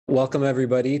Welcome,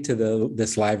 everybody, to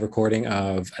this live recording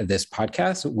of this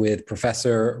podcast with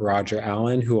Professor Roger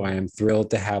Allen, who I am thrilled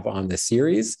to have on the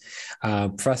series.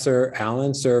 Professor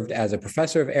Allen served as a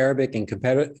professor of Arabic and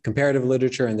comparative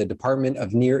literature in the Department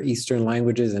of Near Eastern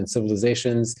Languages and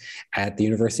Civilizations at the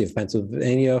University of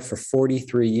Pennsylvania for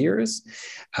 43 years.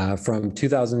 From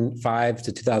 2005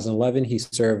 to 2011, he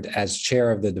served as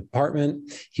chair of the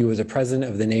department. He was a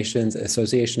president of the nation's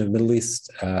Association of Middle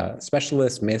East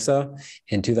Specialists, MESA,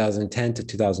 in 2010 to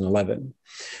 2011.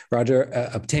 Roger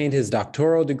obtained his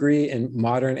doctoral degree in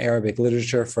modern Arabic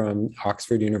literature from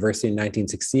Oxford University in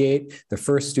 1968, the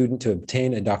first student to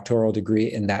obtain a doctoral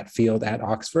degree in that field at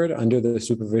Oxford under the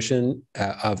supervision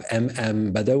of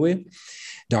M.M. Badawi.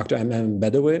 Dr. M.M.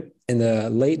 Badawi. In the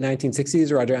late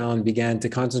 1960s, Roger Allen began to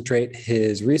concentrate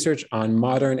his research on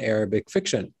modern Arabic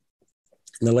fiction.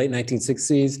 In the late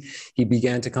 1960s, he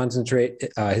began to concentrate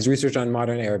his research on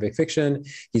modern Arabic fiction.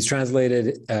 He's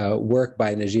translated work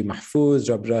by Naguib Mahfouz,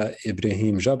 Jabra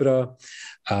Ibrahim Jabra,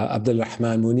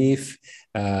 Abdulrahman Munif,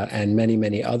 and many,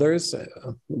 many others,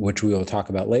 which we will talk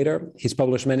about later. He's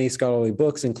published many scholarly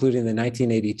books, including the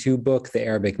 1982 book, The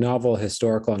Arabic Novel,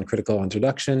 Historical and Critical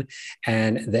Introduction,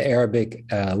 and The Arabic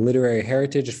Literary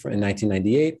Heritage in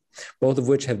 1998, both of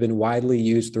which have been widely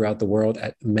used throughout the world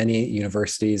at many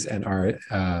universities and are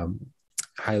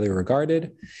highly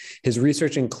regarded. His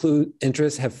research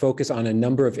interests have focused on a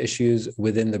number of issues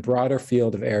within the broader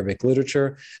field of Arabic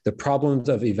literature, the problems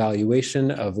of evaluation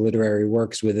of literary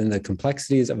works within the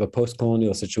complexities of a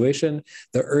post-colonial situation,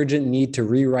 the urgent need to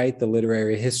rewrite the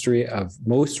literary history of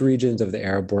most regions of the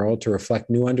Arab world to reflect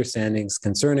new understandings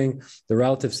concerning the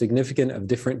relative significance of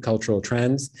different cultural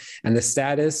trends, and the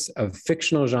status of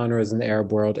fictional genres in the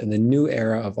Arab world in the new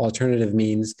era of alternative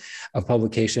means of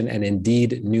publication and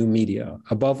indeed new media.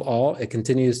 Above all, it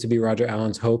continues to be Roger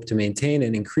Allen's hope to maintain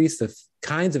and increase the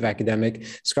kinds of academic,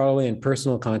 scholarly, and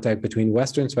personal contact between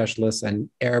Western specialists and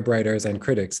Arab writers and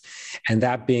critics, and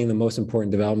that being the most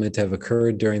important development to have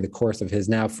occurred during the course of his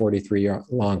now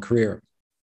 43-year-long career.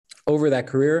 Over that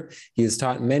career, he has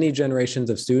taught many generations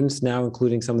of students, now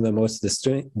including some of the most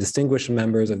distinguished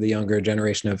members of the younger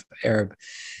generation of Arab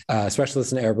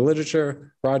specialists in Arab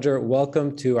literature. Roger,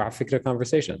 welcome to Our Fikra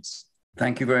Conversations.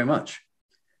 Thank you very much.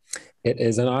 It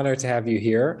is an honor to have you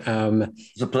here.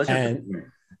 It's a pleasure.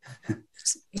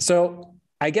 So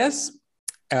I guess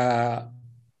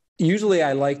usually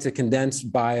I like to condense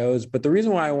bios, but the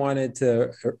reason why I wanted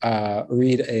to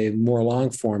read a more long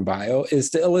form bio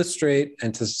is to illustrate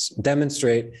and to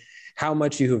demonstrate how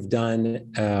much you have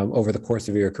done over the course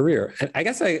of your career. And I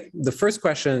guess the first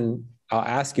question I'll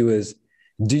ask you is,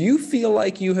 do you feel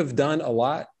like you have done a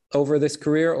lot over this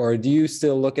career, or do you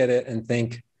still look at it and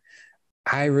think,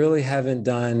 I really haven't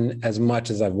done as much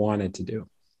as I've wanted to do?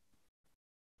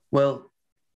 Well,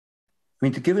 I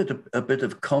mean, to give it a bit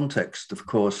of context, of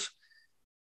course,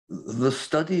 the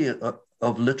study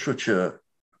of literature,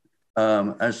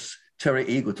 as Terry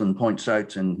Eagleton points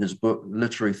out in his book,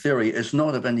 Literary Theory, is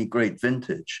not of any great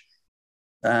vintage.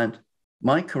 And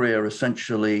my career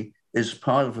essentially is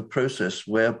part of a process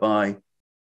whereby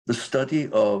the study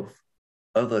of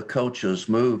other cultures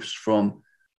moves from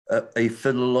a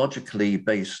philologically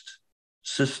based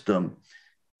system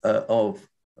of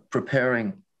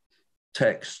preparing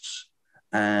texts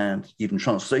and even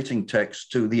translating texts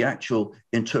to the actual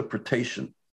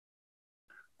interpretation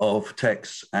of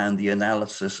texts and the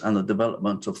analysis and the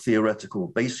development of theoretical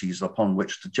bases upon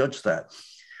which to judge that.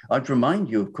 I'd remind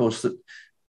you, of course, that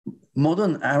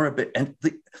modern Arabic, and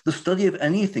the study of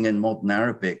anything in modern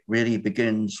Arabic really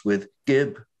begins with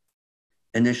Gibb,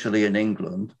 initially in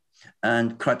England,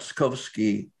 and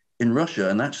Kratskovsky in Russia,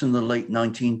 and that's in the late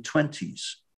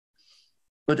 1920s.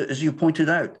 But as you pointed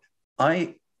out,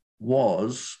 I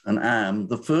was and am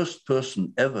the first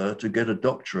person ever to get a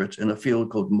doctorate in a field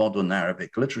called modern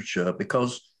Arabic literature,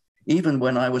 because even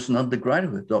when I was an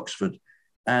undergraduate at Oxford,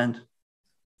 and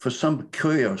for some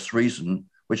curious reason,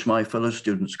 which my fellow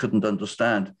students couldn't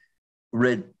understand,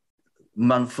 read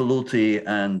Manfuluti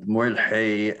and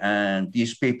Moilhay and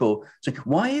these people say,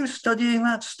 why are you studying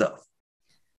that stuff?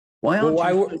 Why aren't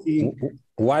you studying?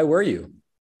 Why were you?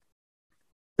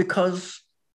 Because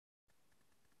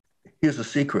here's a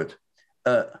secret.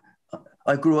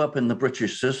 I grew up in the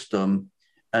British system,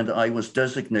 and I was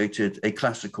designated a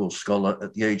classical scholar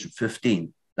at the age of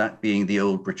 15, that being the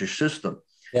old British system.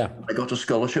 Yeah. I got a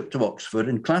scholarship to Oxford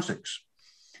in classics,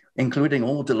 including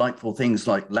all delightful things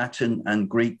like Latin and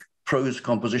Greek prose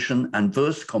composition and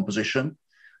verse composition,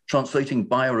 translating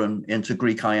Byron into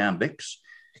Greek iambics.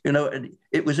 You know,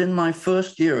 it was in my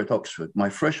first year at Oxford, my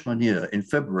freshman year in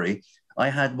February, I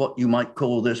had what you might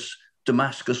call this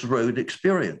Damascus Road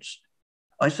experience.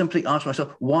 I simply asked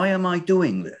myself, why am I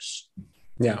doing this?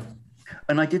 Yeah.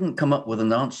 And I didn't come up with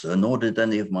an answer, nor did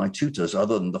any of my tutors,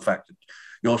 other than the fact that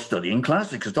you're studying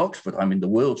classics at Oxford. I mean, the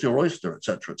world's your oyster, et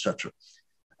cetera, et cetera.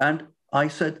 And I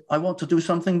said, I want to do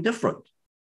something different.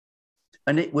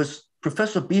 And it was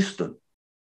Professor Beeston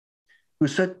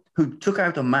who took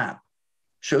out a map,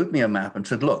 showed me a map and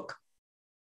said, look,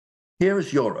 here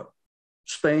is Europe,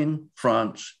 Spain,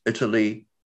 France, Italy,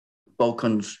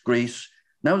 Balkans, Greece.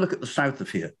 Now look at the south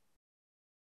of here.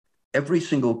 Every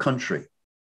single country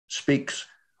speaks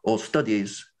or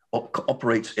studies or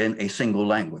operates in a single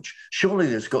language. Surely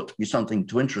there's got to be something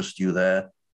to interest you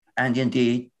there. And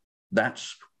indeed,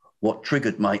 that's what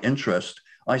triggered my interest.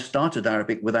 I started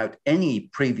Arabic without any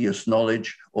previous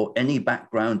knowledge or any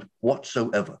background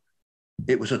whatsoever.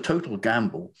 It was a total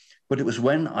gamble, but it was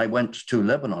when I went to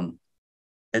Lebanon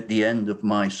at the end of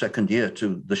my second year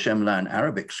to the Shemlan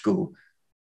Arabic School.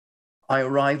 I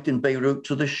arrived in Beirut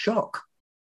to this shock.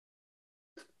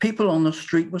 People on the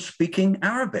street were speaking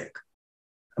Arabic.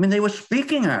 I mean, they were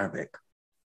speaking Arabic.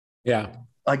 Yeah.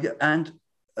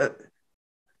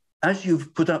 As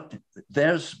you've put up,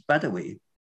 there's Badawi,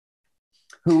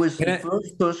 who is the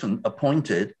first person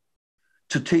appointed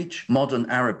to teach modern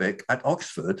Arabic at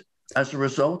Oxford as a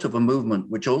result of a movement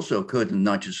which also occurred in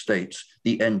the United States,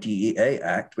 the NDEA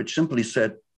Act, which simply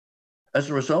said, as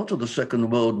a result of the Second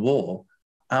World War,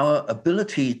 our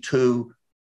ability to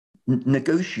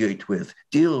negotiate with,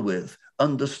 deal with,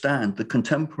 understand the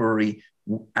contemporary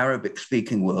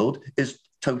Arabic-speaking world is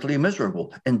totally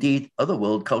miserable. Indeed, other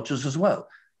world cultures as well.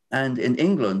 And in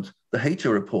England, the Hayter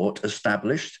Report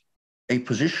established a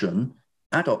position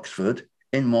at Oxford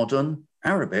in modern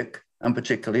Arabic, and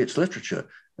particularly its literature.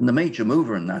 And the major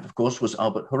mover in that, of course, was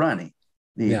Albert Hourani,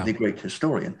 the great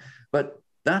historian. But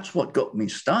that's what got me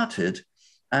started.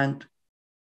 And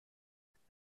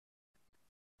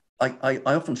I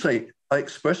often say, I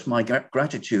express my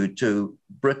gratitude to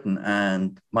Britain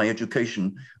and my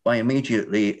education by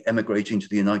immediately emigrating to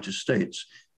the United States,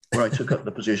 where I took up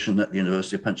the position at the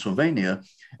University of Pennsylvania.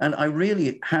 And I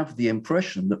really have the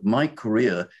impression that my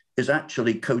career is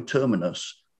actually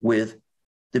coterminous with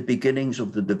the beginnings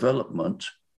of the development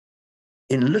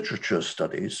in literature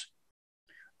studies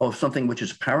of something which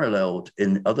is paralleled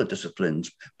in other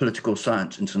disciplines, political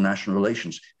science, international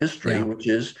relations, history, which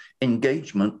is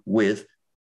engagement with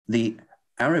the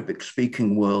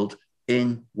Arabic-speaking world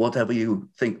in whatever you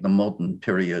think the modern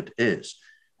period is.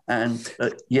 And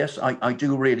yes, I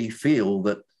do really feel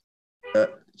that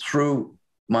through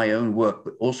my own work,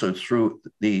 but also through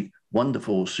the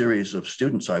wonderful series of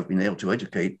students I've been able to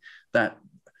educate, that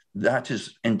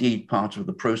is indeed part of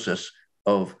the process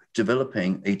of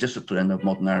developing a discipline of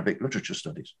modern Arabic literature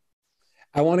studies.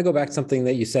 I want to go back to something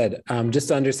that you said, just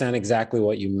to understand exactly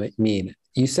what you mean.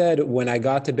 You said when I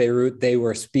got to Beirut, they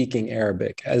were speaking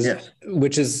Arabic,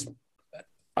 which is,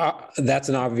 that's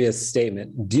an obvious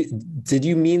statement. Did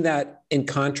you mean that in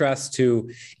contrast to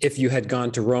if you had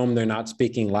gone to Rome, they're not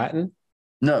speaking Latin?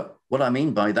 No, what I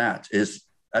mean by that is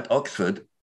at Oxford,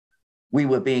 we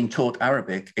were being taught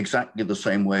Arabic exactly the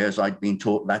same way as I'd been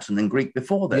taught Latin and Greek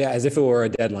before that. Yeah, as if it were a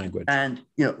dead language. And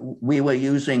we were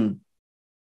using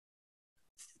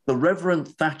the Reverend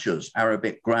Thatcher's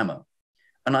Arabic grammar.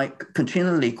 And I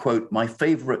continually quote my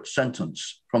favorite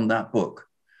sentence from that book.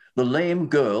 The lame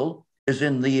girl is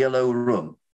in the yellow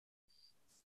room.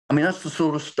 I mean, that's the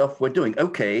sort of stuff we're doing.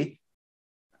 Okay,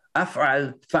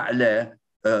 af'al, fa'la,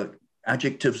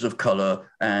 adjectives of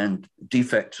color and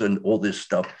defects and all this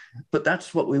stuff. But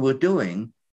that's what we were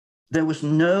doing. There was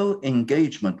no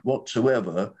engagement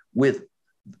whatsoever with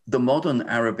the modern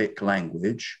Arabic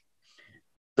language.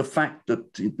 The fact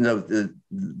that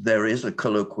there is a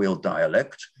colloquial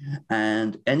dialect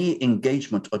and any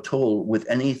engagement at all with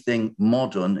anything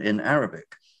modern in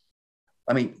Arabic.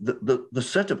 I mean, the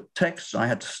set of texts I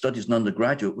had to study as an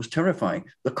undergraduate was terrifying.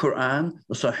 The Quran,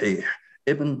 the Sahih,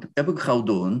 Ibn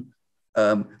Khaldun,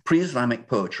 pre-Islamic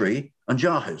poetry, and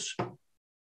Jahiz.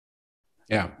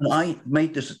 Yeah. And I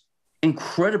made this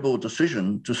incredible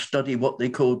decision to study what they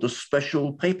called the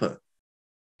special paper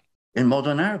in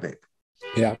modern Arabic.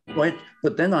 Yeah.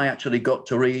 But then I actually got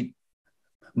to read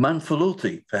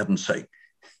Manfuluti, for heaven's sake.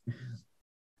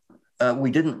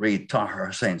 We didn't read Tahir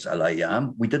Hussein's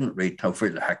Al-Ayyam. We didn't read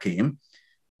Tawfiq al-Hakim.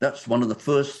 That's one of the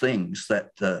first things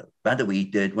that Badawi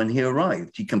did when he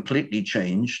arrived. He completely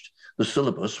changed the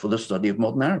syllabus for the study of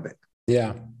modern Arabic.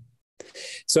 Yeah.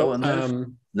 So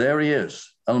there he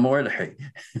is, Al-Mu'alhi.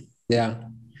 Yeah.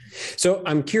 So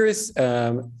I'm curious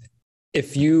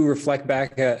if you reflect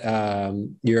back at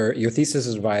your thesis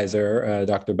advisor,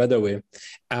 Dr. Badawi,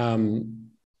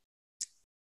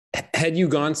 had you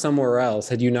gone somewhere else,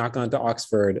 had you not gone to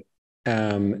Oxford,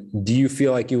 do you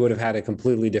feel like you would have had a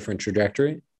completely different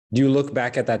trajectory? Do you look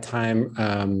back at that time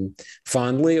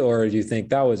fondly, or do you think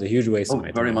that was a huge waste of my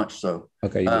time? Very much so.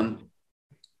 Okay.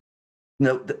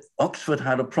 No, Oxford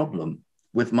had a problem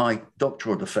with my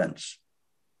doctoral defense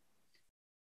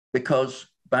because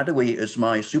Badawi, as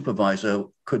my supervisor,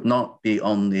 could not be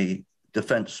on the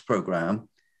defense program.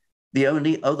 The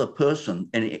only other person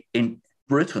in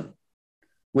Britain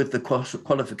with the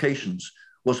qualifications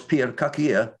was Pierre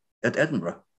Kakia at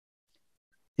Edinburgh.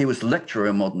 He was lecturer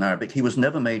in modern Arabic. He was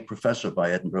never made professor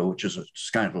by Edinburgh, which is a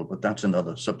scandal, but that's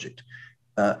another subject.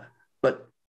 But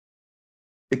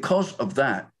because of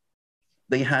that,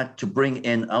 they had to bring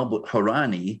in Albert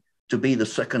Horani to be the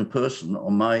second person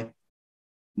on my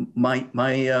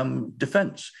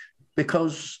defense,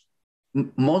 because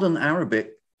modern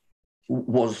Arabic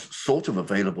was sort of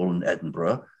available in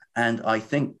Edinburgh, and I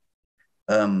think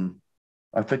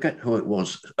I forget who it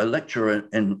was. A lecturer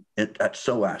at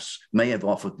SOAS may have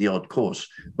offered the odd course,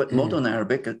 but modern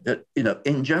Arabic,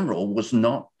 in general, was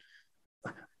not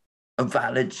a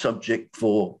valid subject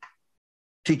for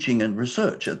teaching and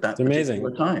research at that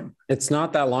particular time. It's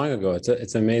not that long ago.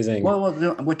 It's amazing. Well,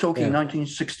 we're talking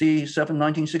 1967,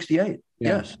 1968. Yeah.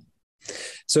 Yes.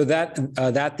 So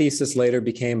that thesis later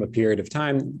became a period of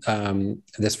time,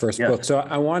 this first book. So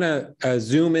I want to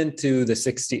zoom into the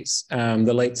 60s,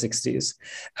 the late 60s.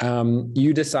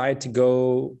 You decide to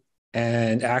go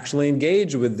and actually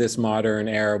engage with this modern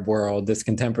Arab world, this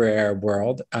contemporary Arab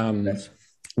world,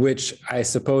 which I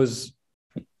suppose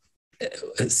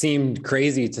seemed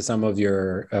crazy to some of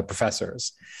your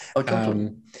professors. Oh,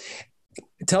 totally.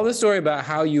 Tell the story about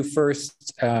how you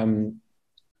first met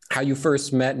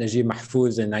Naguib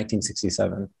Mahfouz in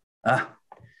 1967.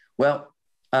 Well,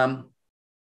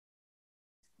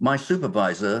 my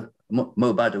supervisor, Mo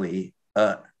Badawi,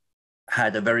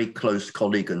 had a very close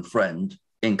colleague and friend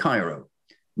in Cairo,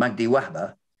 Magdi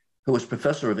Wahba, who was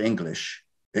professor of English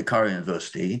at Cairo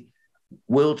University,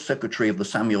 world secretary of the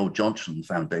Samuel Johnson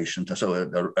Foundation,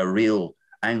 so a real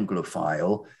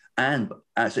Anglophile, and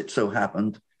as it so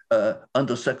happened,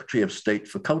 Under Secretary of State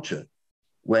for Culture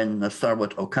when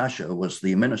Tharwat Okasha was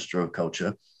the Minister of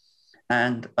Culture.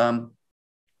 And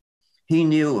he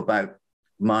knew about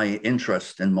my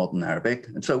interest in modern Arabic.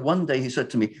 And so one day he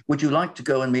said to me, would you like to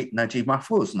go and meet Naguib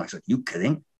Mahfouz? And I said, you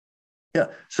kidding?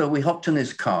 Yeah. So we hopped in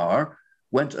his car,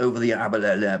 went over the Abel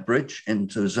Ala Bridge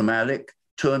into Zamalek,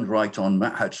 turned right on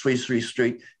Ma'had Sri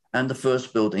Street, and the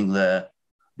first building there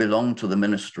belonged to the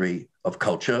Ministry of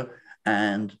Culture.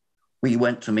 And we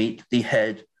went to meet the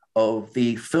head of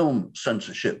the Film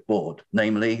Censorship Board,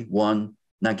 namely one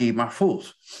Naguib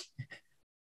Mahfouz.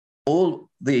 All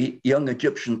the young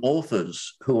Egyptian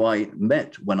authors who I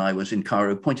met when I was in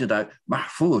Cairo pointed out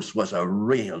Mahfouz was a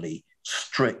really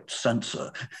strict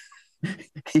censor.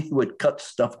 He would cut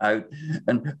stuff out.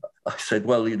 And I said,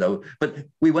 well, but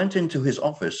we went into his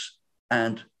office,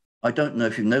 and I don't know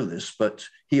if you know this, but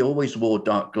he always wore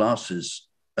dark glasses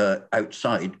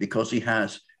outside because he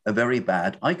has a very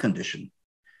bad eye condition.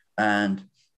 And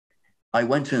I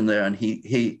went in there and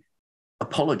he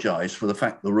apologized for the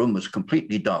fact the room was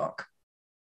completely dark.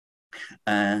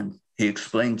 And he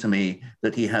explained to me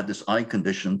that he had this eye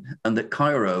condition and that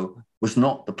Cairo was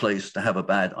not the place to have a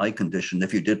bad eye condition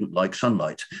if you didn't like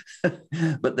sunlight.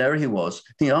 But there he was.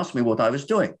 He asked me what I was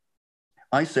doing.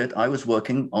 I said I was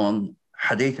working on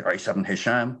Hadith Isa ibn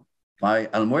Hisham by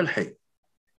Al-Mulhi.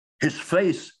 His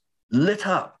face lit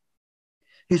up.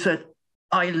 He said,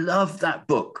 I love that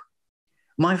book.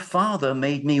 My father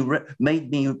made me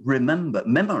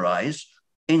memorize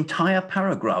entire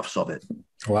paragraphs of it.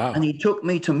 Wow. And he took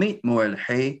me to meet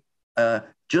Mulhi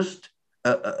just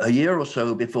a year or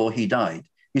so before he died.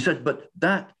 He said, but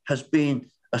that has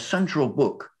been a central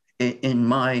book in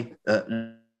my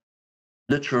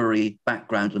literary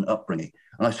background and upbringing.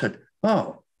 And I said,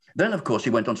 oh. Then, of course,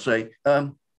 he went on to say,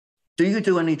 do you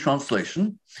do any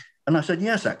translation? And I said,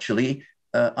 yes, actually.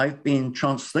 I've been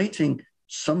translating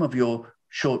some of your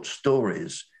short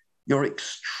stories, your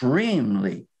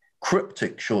extremely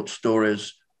cryptic short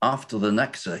stories. After the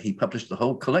Nexa, he published the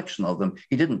whole collection of them.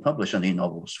 He didn't publish any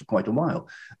novels for quite a while,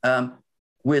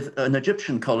 with an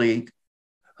Egyptian colleague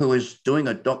who is doing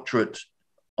a doctorate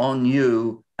on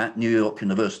you at New York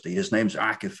University. His name's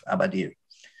Akif Abadir.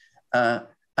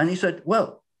 And he said,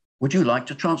 well, would you like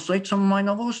to translate some of my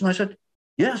novels? And I said,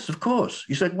 yes, of course.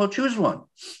 He said, well, choose one.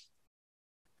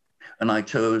 And I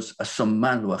chose a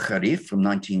Samman wa Kharif from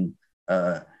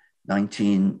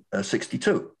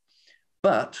 1962.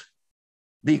 But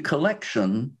the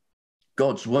collection,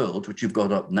 God's World, which you've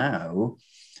got up now,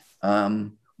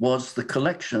 was the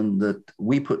collection that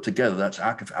we put together, that's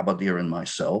Akif Abadir and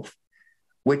myself,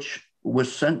 which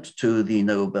was sent to the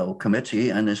Nobel Committee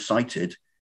and is cited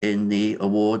in the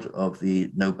award of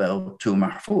the Nobel to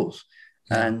Mahfouz.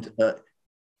 And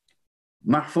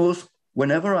Mahfouz,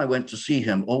 whenever I went to see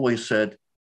him, always said,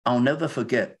 I'll never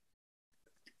forget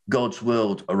God's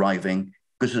world arriving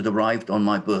because it arrived on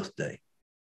my birthday.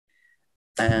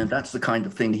 And that's the kind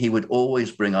of thing he would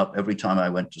always bring up every time I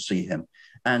went to see him.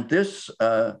 And this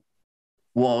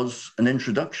was an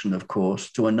introduction, of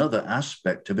course, to another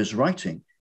aspect of his writing.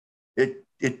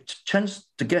 It tends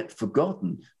to get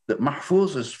forgotten that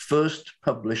Mahfouz's first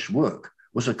published work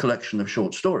was a collection of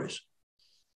short stories.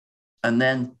 And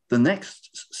then the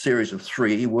next series of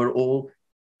 3 were all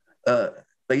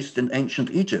based in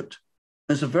ancient Egypt.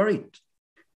 There's a very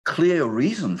clear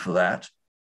reason for that.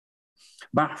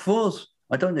 Mahfouz,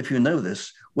 I don't know if you know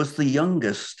this, was the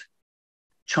youngest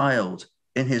child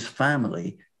in his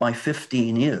family by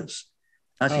 15 years.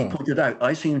 As he pointed out,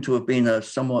 I seem to have been a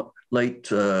somewhat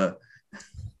late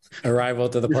arrival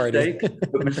to the party.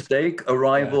 mistake,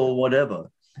 arrival,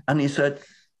 whatever. And he said,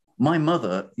 my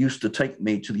mother used to take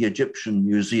me to the Egyptian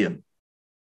Museum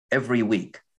every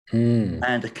week.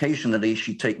 And occasionally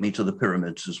she'd take me to the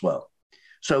pyramids as well.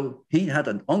 So he had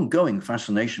an ongoing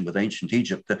fascination with ancient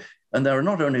Egypt. And there are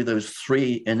not only those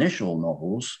 3 initial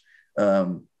novels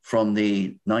from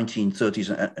the 1930s,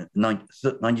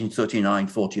 1939,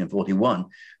 40, and 41,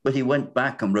 but he went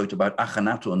back and wrote about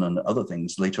Akhenaten and other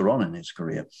things later on in his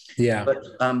career. Yeah. But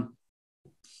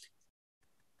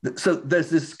so there's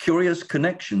this curious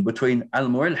connection between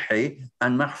Al-Mu'alhi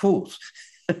and Mahfouz.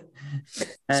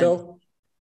 So,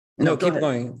 no, keep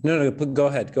going. No, go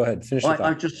ahead. Finish your thought.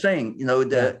 I'm just saying, you know,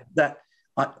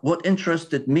 what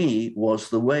interested me was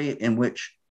the way in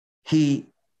which he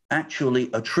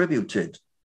actually attributed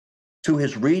to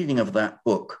his reading of that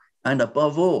book, and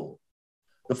above all,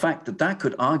 the fact that that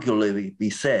could arguably be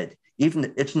said,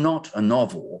 even it's not a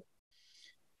novel,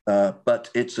 but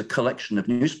it's a collection of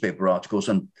newspaper articles.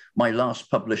 And my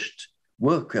last published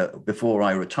work before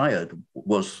I retired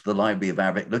was the Library of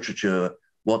Arabic Literature,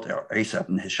 what Asap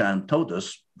and Hisham told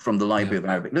us from the Library of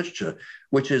Arabic Literature,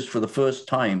 which is for the first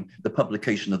time the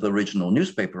publication of the original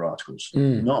newspaper articles,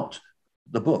 not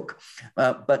the book.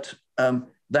 But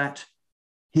that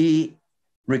he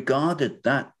regarded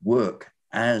that work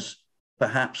as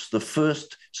perhaps the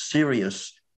first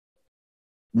serious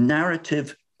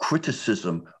narrative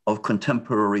criticism of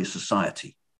contemporary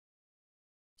society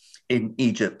in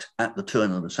Egypt at the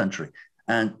turn of the century.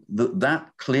 And that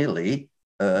clearly,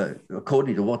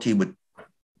 according to what he would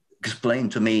explain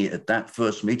to me at that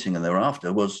first meeting and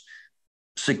thereafter, was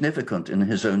significant in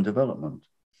his own development.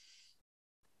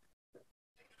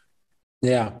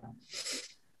 Yeah.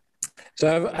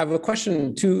 So I have a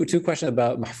question, two questions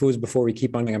about Mahfouz before we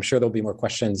keep on going. I'm sure there'll be more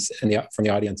questions from the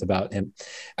audience about him.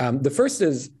 The first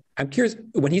is, I'm curious,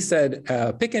 when he said,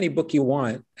 pick any book you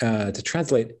want to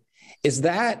translate, is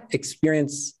that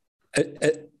experience,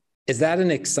 is that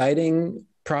an exciting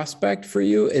prospect for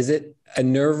you? Is it a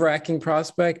nerve-wracking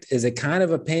prospect? Is it kind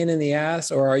of a pain in the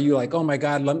ass? Or are you like, oh my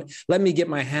God, let me get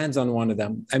my hands on one of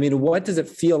them? I mean, what does it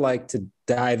feel like to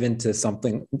dive into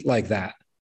something like that?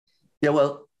 Yeah,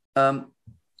 well,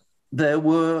 there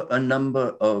were a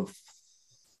number of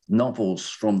novels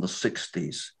from the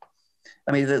 60s.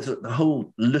 I mean, there's a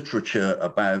whole literature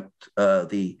about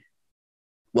the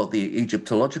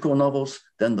Egyptological novels,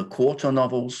 then the quarter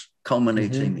novels,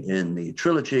 culminating in the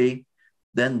trilogy,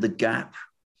 then the Gap,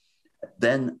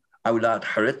 then Awlad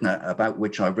Haritna, about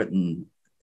which I've written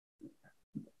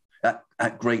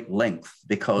at great length,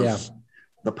 because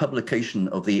the publication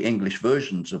of the English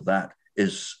versions of that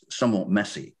is somewhat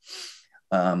messy.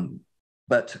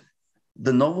 But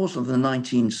the novels of the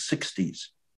 1960s,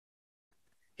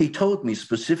 he told me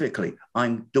specifically,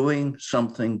 I'm doing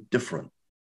something different.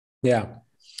 Yeah.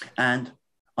 And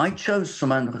I chose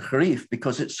Saman al-Kharif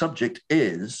because its subject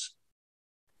is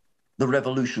the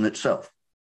revolution itself.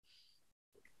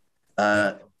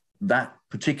 That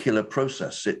particular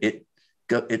process, it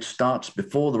starts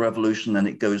before the revolution and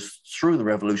it goes through the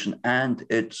revolution and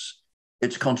its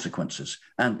consequences.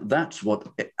 And that's what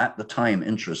at the time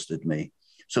interested me.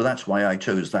 So that's why I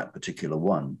chose that particular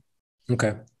one.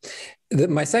 Okay.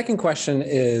 My second question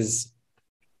is,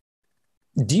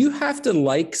 do you have to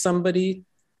like somebody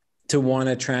to want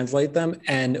to translate them?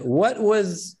 And what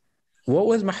was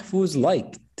Mahfouz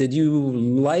like? Did you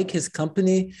like his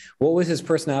company? What was his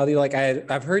personality like?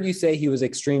 I've heard you say he was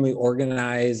extremely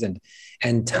organized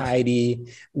and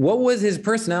tidy. What was his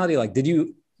personality like? Did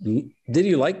you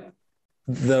like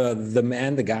the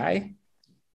man, the guy?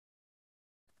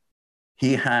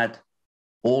 He had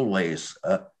always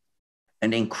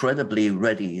an incredibly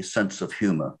ready sense of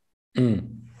humor.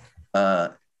 Mm.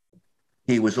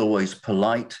 He was always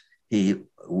polite. He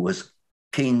was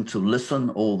keen to listen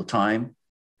all the time.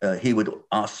 He would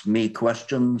ask me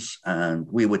questions and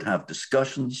we would have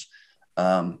discussions.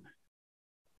 But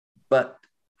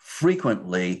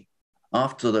frequently,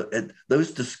 after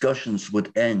those discussions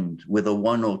would end with a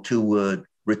 1 or 2 word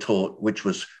retort, which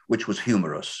was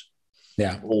humorous.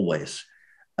 Yeah, always.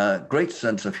 Great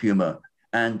sense of humor.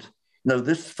 And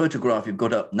this photograph you've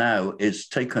got up now is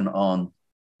taken on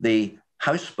the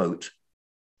houseboat.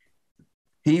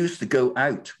 He used to go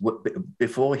out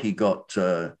before he got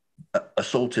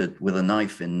assaulted with a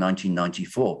knife in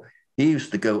 1994. He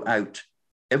used to go out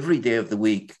every day of the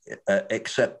week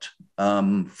except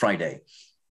Friday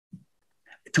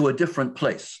to a different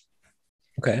place.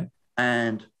 Okay.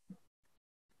 And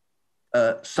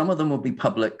some of them will be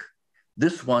public.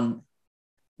 This one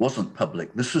wasn't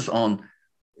public. This is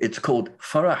it's called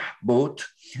Farah Boat,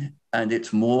 and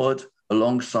it's moored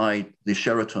alongside the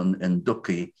Sheraton in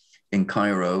Duqi in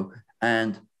Cairo.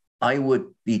 And I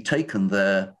would be taken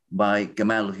there by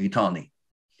Gamal Ghitani,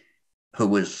 who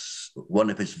was one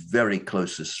of his very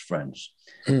closest friends.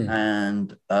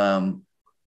 And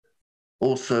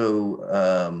also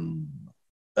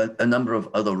a number of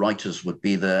other writers would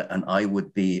be there, and I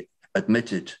would be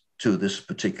admitted to this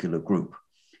particular group.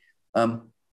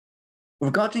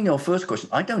 Regarding your first question,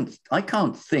 I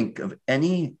can't think of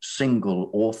any single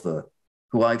author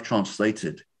who I've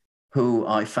translated who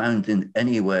I found in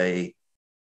any way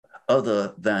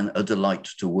other than a delight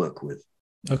to work with.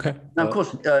 Okay. Now, of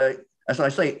course, as I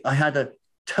say, I had a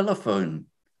telephone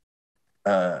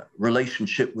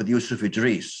relationship with Yusuf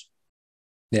Idris.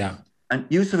 Yeah. And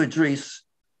Yusuf Idris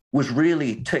was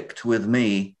really ticked with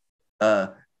me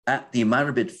at the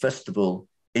Marabid Festival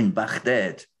in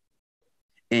Baghdad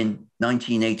in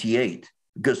 1988,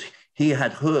 because he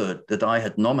had heard that I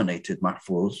had nominated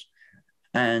Mahfouz,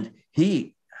 and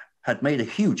he had made a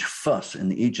huge fuss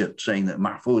in Egypt saying that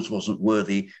Mahfouz wasn't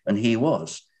worthy, and he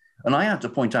was. And I had to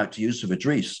point out to Yusuf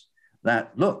Idris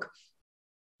that, look,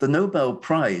 the Nobel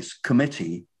Prize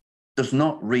Committee does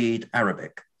not read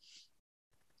Arabic.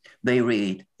 They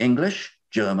read English,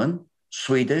 German,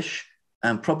 Swedish,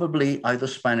 and probably either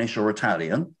Spanish or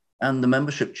Italian, and the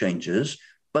membership changes,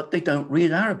 but they don't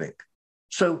read Arabic.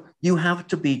 So you have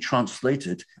to be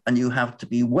translated, and you have to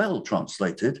be well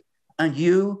translated, and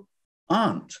you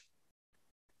aren't.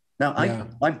 Now, Yeah.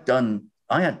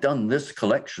 I had done this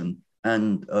collection,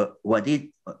 and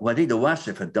Wadid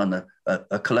Awasif had done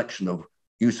a collection of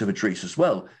Yusuf Idris as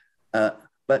well.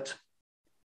 But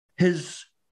his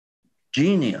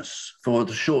genius for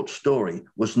the short story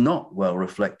was not well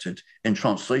reflected in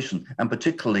translation, and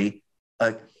particularly,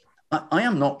 I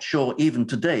am not sure even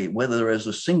today whether there is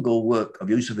a single work of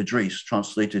Yusuf Idris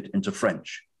translated into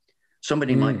French.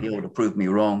 Somebody might be able to prove me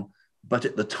wrong, but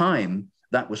at the time,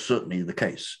 that was certainly the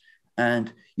case.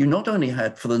 And you not only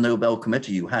had, for the Nobel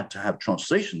Committee, you had to have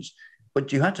translations,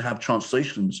 but you had to have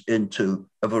translations into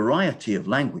a variety of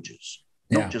languages,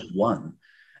 not just one.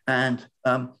 And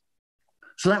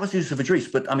so that was Yusuf Idris.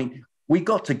 But I mean, we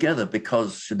got together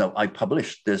because, I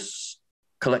published this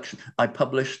collection. I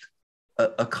published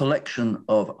a collection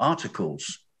of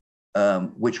articles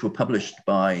which were published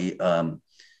by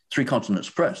Three Continents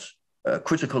Press, a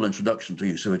critical introduction to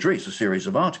Yusuf Idris, a series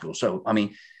of articles. So, I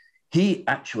mean, he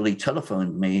actually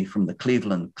telephoned me from the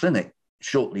Cleveland Clinic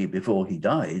shortly before he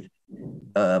died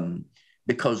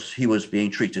because he was being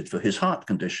treated for his heart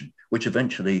condition, which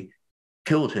eventually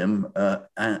killed him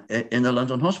in a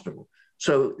London hospital.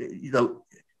 So,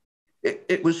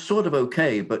 it was sort of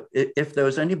okay, but if there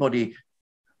was anybody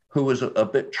who was a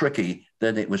bit tricky,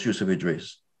 then it was Yusuf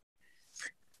Idris.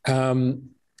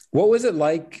 What was it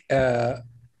like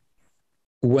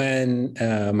when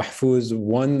Mahfouz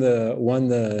won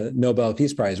the Nobel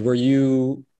Peace Prize? Were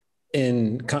you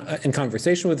in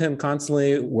conversation with him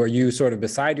constantly? Were you sort of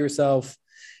beside yourself?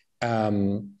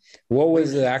 What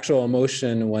was the actual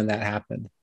emotion when that happened?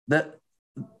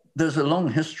 There's a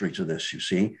long history to this, you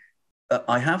see.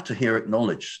 I have to here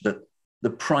acknowledge that the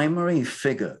primary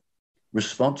figure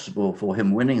responsible for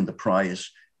him winning the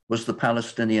prize was the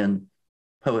Palestinian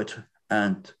poet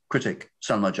and critic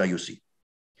Salma Jayusi.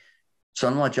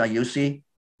 Salma Jayusi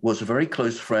was very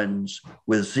close friends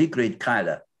with Sigrid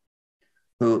Kahle,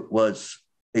 who was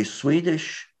a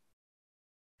Swedish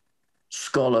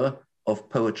scholar of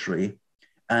poetry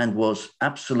and was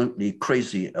absolutely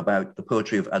crazy about the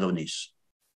poetry of Adonis.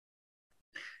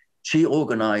 She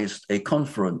organized a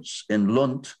conference in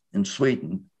Lund in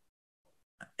Sweden,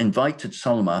 invited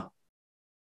Salma,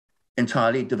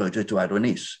 entirely devoted to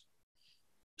Adonis.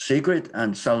 Sigrid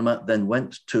and Salma then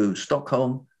went to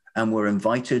Stockholm and were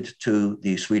invited to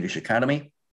the Swedish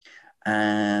Academy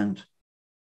and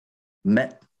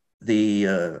met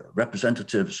the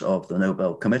representatives of the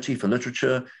Nobel Committee for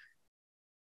Literature.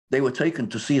 They were taken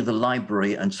to see the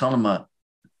library, and Salma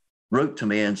wrote to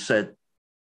me and said,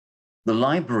 the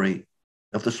library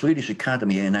of the Swedish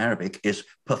Academy in Arabic is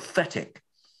pathetic.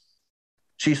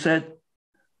 She said,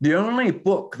 the only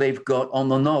book they've got on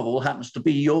the novel happens to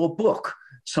be your book.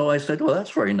 So I said, well,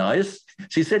 that's very nice.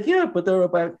 She said, yeah, but there are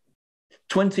about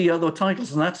 20 other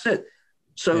titles and that's it.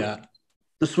 So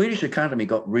the Swedish Academy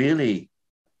got really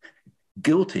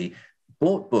guilty,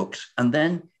 bought books. And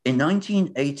then in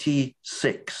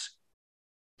 1986,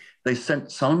 they sent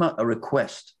Salma a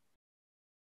request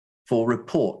for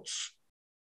reports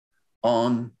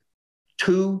on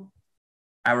 2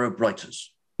 Arab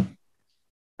writers.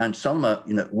 And Salma,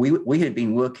 you know, we had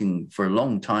been working for a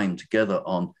long time together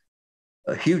on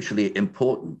a hugely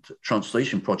important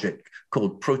translation project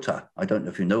called Prota. I don't know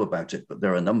if you know about it, but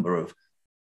there are a number of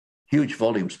huge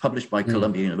volumes published by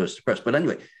Columbia University Press. But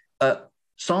anyway,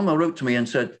 Salma wrote to me and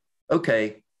said,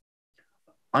 okay,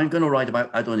 I'm going to write about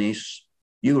Adonis.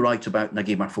 You write about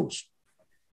Naguib Mahfouz.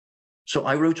 So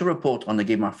I wrote a report on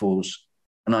Naguib Mahfouz,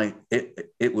 and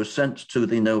it was sent to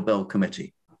the Nobel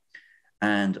Committee.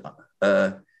 And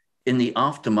in the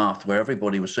aftermath, where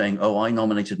everybody was saying, oh, I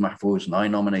nominated Mahfouz and I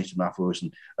nominated Mahfouz,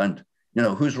 and you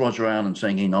know, who's Roger Allen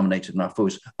saying he nominated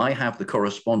Mahfouz? I have the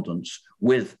correspondence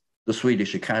with the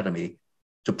Swedish Academy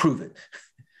to prove it.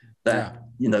 That,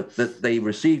 you know, that they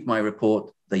received my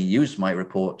report, they used my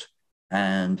report,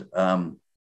 and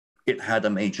it had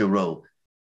a major role.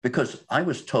 Because I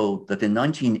was told that in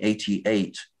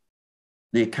 1988,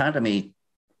 the Academy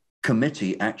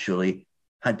Committee actually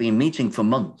had been meeting for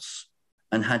months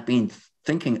and had been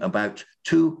thinking about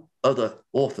 2 other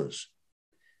authors.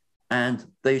 And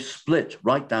they split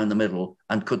right down the middle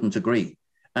and couldn't agree.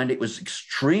 And it was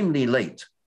extremely late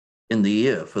in the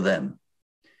year for them.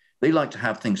 They like to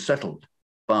have things settled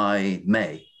by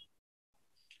May.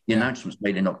 The announcement's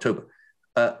made in October.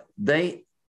 They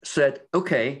said,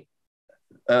 okay,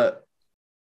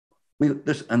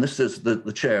 this is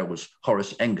the chair was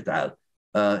Horace Engdahl.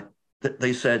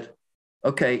 They said,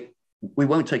 okay, we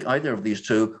won't take either of these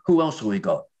 2. Who else have we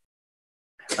got?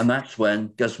 And that's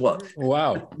when, guess what?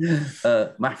 Wow.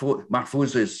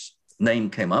 Mahfouz's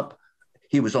name came up.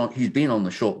 He's been on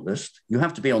the short list. You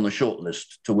have to be on the short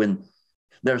list to win.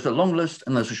 There's a long list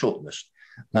and there's a short list.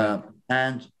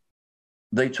 And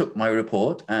they took my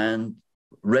report and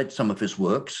read some of his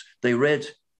works. They read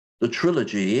the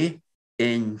trilogy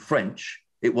in French.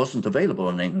 It wasn't available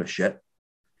in English yet.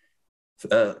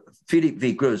 Philippe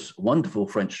Vigreux's wonderful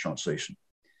French translation.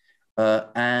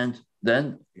 And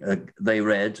then they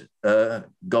read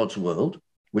God's World,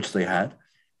 which they had.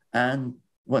 And,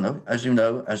 well, as you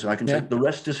know, as I can say, the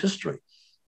rest is history.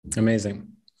 Amazing.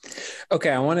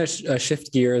 Okay, I want to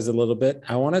shift gears a little bit.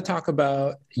 I want to talk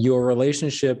about your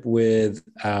relationship with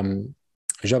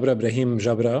Jabra Ibrahim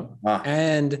Jabra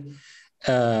and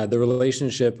the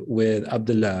relationship with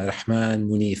Abdullah Rahman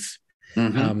Munif.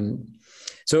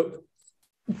 So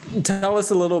tell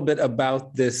us a little bit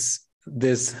about this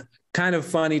kind of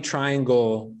funny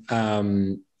triangle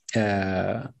and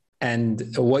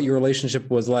what your relationship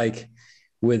was like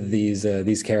with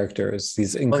these characters,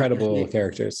 these incredible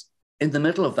characters. In the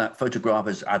middle of that photograph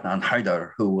is Adnan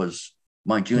Haidar, who was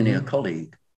my junior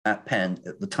colleague at Penn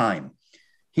at the time.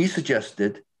 He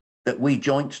suggested that we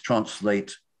joint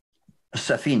translate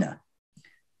Safina,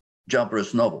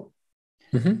 Jabra's novel.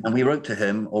 And we wrote to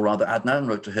him, or rather Adnan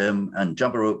wrote to him, and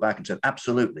Jabra wrote back and said,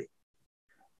 absolutely.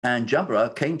 And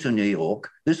Jabra came to New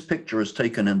York. This picture is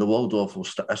taken in the Waldorf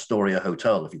Astoria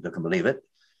Hotel, if you can believe it.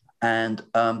 And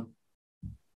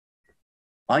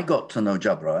I got to know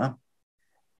Jabra.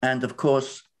 And of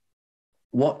course,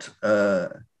 what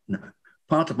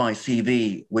part of my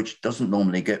CV, which doesn't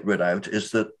normally get read out,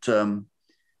 is that I'm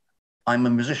a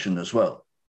musician as well.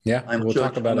 Yeah, we'll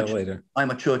talk about it later. I'm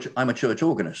a church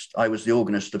organist. I was the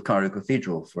organist of Cairo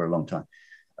Cathedral for a long time.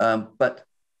 But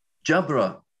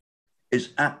Jabra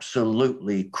is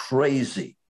absolutely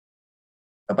crazy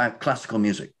about classical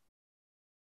music.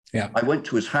 Yeah, I went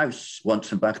to his house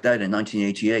once in Baghdad in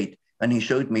 1988, and he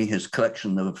showed me his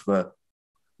collection of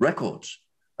records.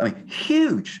 I mean,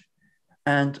 huge.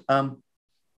 And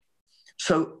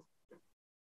so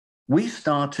we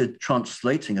started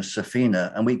translating a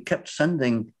Safina, and we kept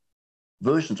sending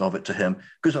versions of it to him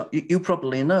because you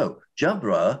probably know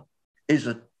Jabra is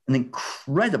an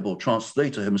incredible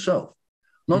translator himself.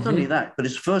 Not only that, but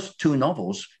his first 2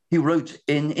 novels he wrote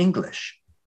in English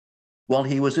while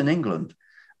he was in England.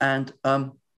 And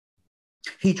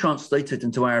he translated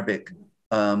into Arabic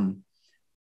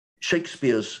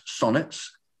Shakespeare's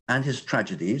sonnets and his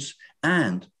tragedies,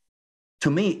 and to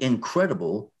me,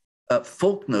 incredible,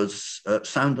 Faulkner's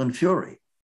Sound and Fury,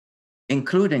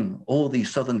 including all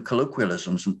these Southern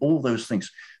colloquialisms and all those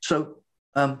things. So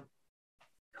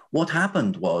what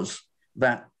happened was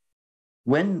that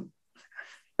when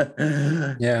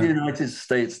the United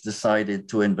States decided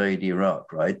to invade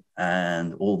Iraq, right,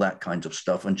 and all that kind of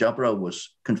stuff, and Jabra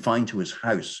was confined to his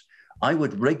house, I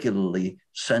would regularly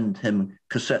send him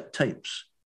cassette tapes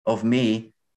of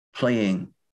me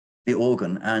playing the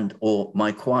organ and or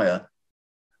my choir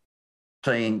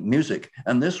playing music.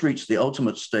 And this reached the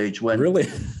ultimate stage when really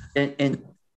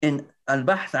in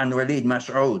Al-Bahth an Walid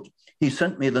Mas'ud, he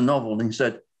sent me the novel and he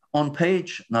said, on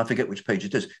page, and I forget which page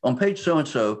it is, on page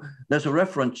so-and-so, there's a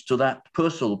reference to that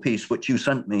Purcell piece which you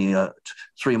sent me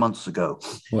 3 months ago.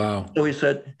 Wow. So he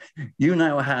said, you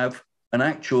now have an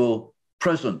actual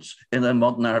presence in a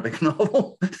modern Arabic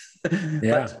novel.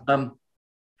 Yeah. But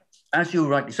as you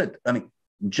rightly said, I mean,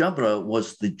 Jabra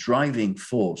was the driving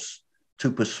force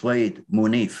to persuade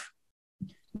Munif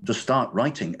to start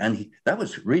writing. And that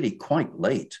was really quite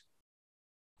late.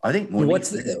 I think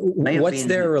Munif what's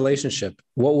their relationship?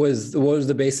 What was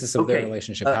the basis of their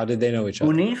relationship? How did they know each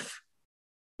other? Munif,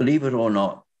 believe it or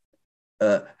not,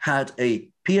 had a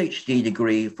PhD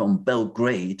degree from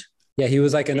Belgrade. Yeah, he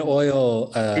was like an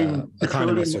oil in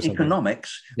economist or something.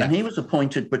 Economics, yeah. And he was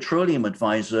appointed petroleum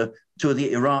advisor to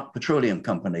the Iraq Petroleum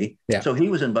Company. Yeah. So he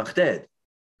was in Baghdad.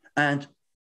 And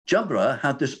Jabra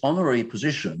had this honorary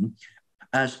position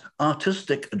as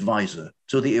artistic advisor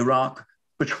to the Iraq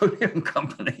Petroleum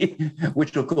Company,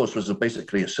 which of course was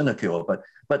basically a sinecure,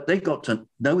 but they got to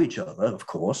know each other, of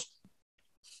course.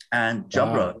 And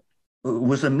Jabra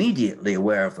was immediately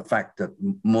aware of the fact that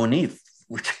Munif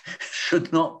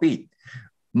should not be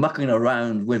mucking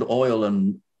around with oil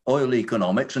and oil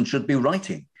economics and should be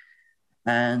writing.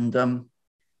 And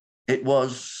it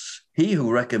was he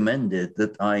who recommended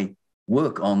that I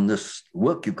work on this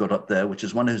work you've got up there, which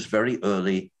is one of his very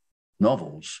early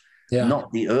novels. Yeah.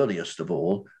 Not the earliest of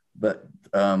all, but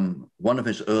one of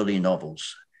his early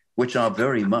novels, which are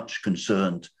very much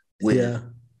concerned with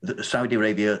the Saudi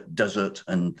Arabia desert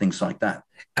and things like that.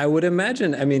 I would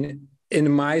imagine, I mean,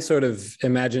 in my sort of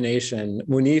imagination,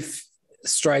 Munif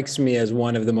strikes me as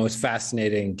one of the most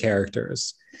fascinating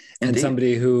characters. Indeed. And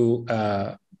somebody who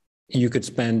you could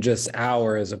spend just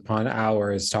hours upon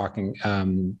hours talking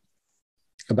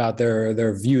about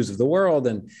their views of the world.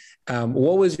 And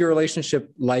what was your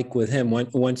relationship like with him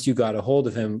once you got a hold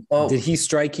of him? Did he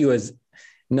strike you as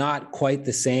not quite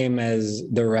the same as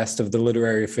the rest of the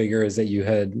literary figures that you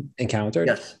had encountered?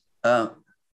 Yes.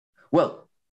 Well,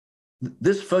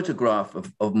 this photograph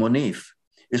of Munif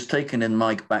is taken in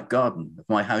my back garden of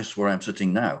my house where I'm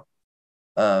sitting now.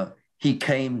 He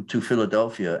came to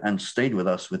Philadelphia and stayed with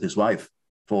us with his wife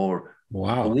for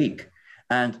a week.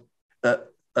 And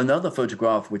another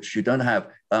photograph, which you don't have,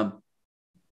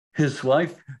 his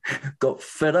wife got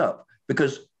fed up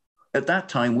because at that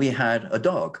time we had a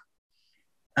dog.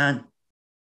 And,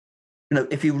 you know,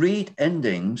 if you read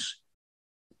endings,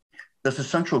 there's a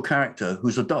central character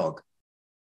who's a dog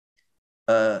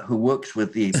who works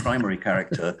with the primary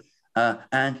character.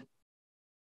 And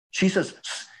she says,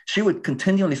 she would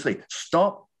continually say,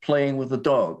 stop playing with the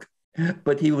dog.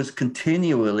 But he was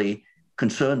continually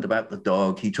concerned about the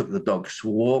dog. He took the dog for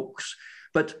walks.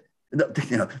 But,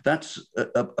 you know, that's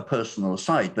a personal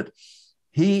aside. But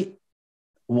he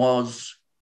was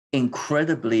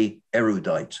incredibly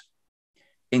erudite,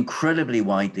 incredibly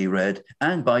widely read.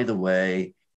 And by the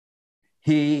way,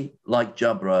 he, like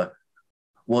Jabra,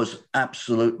 was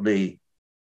absolutely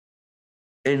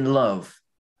in love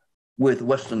with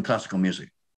Western classical music.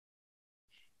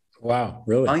 Wow,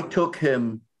 really? I took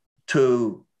him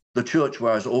to the church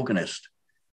where I was organist,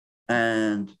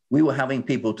 and we were having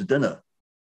people to dinner,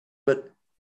 but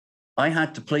I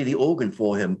had to play the organ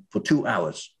for him for 2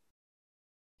 hours.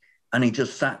 And he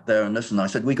just sat there and listened. I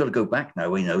said, we got to go back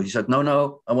now, you know. He said,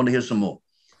 no, I want to hear some more.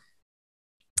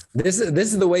 This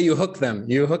is the way you hook them.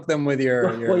 You hook them with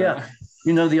your... Well, yeah.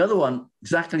 You know, the other one,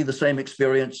 exactly the same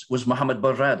experience, was Mohammed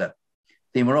Barrada,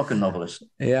 the Moroccan novelist.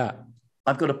 Yeah.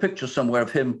 I've got a picture somewhere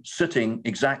of him sitting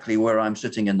exactly where I'm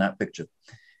sitting in that picture.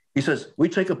 He says, we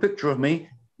take a picture of me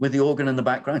with the organ in the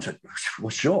background. I said, well,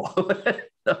 sure.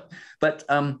 But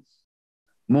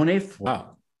Munif,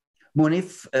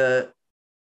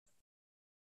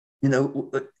 you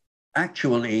know,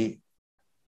 actually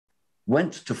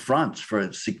went to France for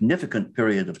a significant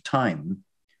period of time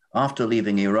after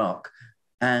leaving Iraq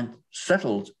and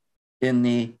settled in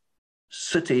the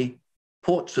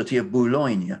port city of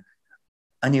Boulogne,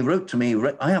 And he wrote to me,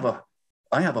 I have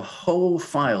a whole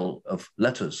file of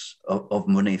letters of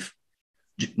Munif.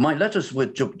 My letters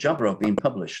with Jabra have been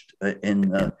published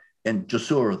in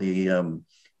Jasur,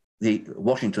 the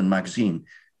Washington magazine.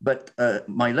 But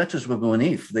my letters with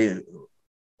Munif, they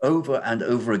over and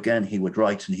over again, he would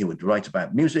write, and he would write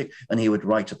about music, and he would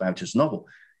write about his novel.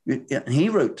 He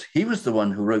was the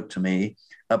one who wrote to me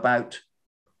about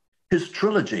his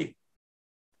trilogy.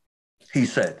 He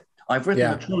said, I've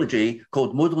written a trilogy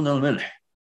called Mudun al-Milh,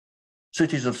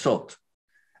 Cities of Salt.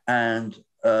 And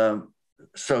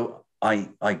so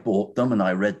I bought them and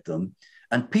I read them.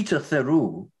 And Peter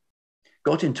Theroux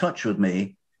got in touch with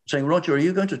me saying, Roger, are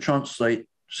you going to translate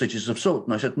Cities of Salt?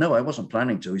 And I said, no, I wasn't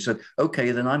planning to. He said,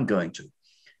 okay, then I'm going to.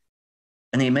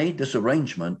 And he made this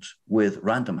arrangement with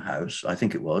Random House, I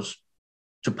think it was,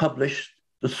 to publish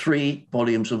the 3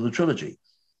 volumes of the trilogy.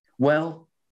 Well,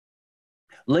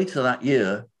 later that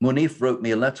year, Munif wrote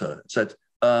me a letter, said,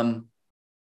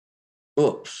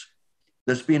 oops,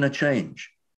 there's been a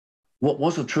change. What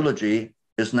was a trilogy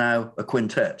is now a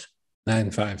quintet.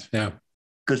 9-5, yeah.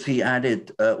 Because he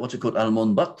added, what's it called,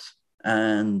 Al-Munbat,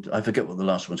 and I forget what the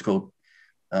last one's called.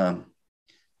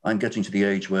 I'm getting to the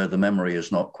age where the memory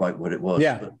is not quite what it was.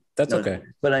 Yeah, but, that's okay.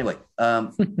 But anyway,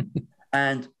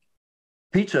 and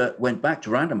Peter went back to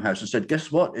Random House and said,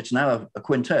 guess what? It's now a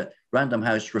quintet. Random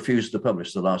House refused to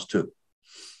publish the last 2.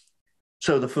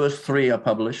 So the first 3 are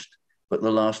published, but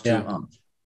the last 2 aren't.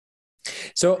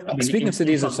 So speaking of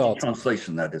Cities of Salt.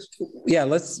 Translation, that is. Yeah,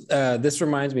 this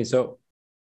reminds me. So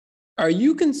are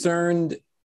you concerned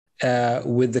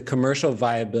with the commercial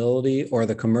viability or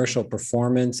the commercial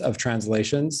performance of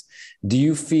translations? Do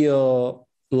you feel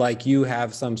like you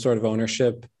have some sort of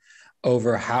ownership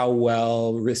over how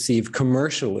well received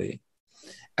commercially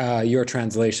your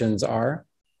translations are?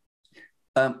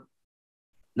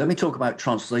 Let me talk about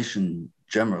translation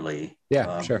generally.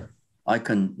 Yeah, sure. I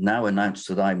can now announce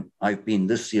that I've been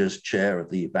this year's chair of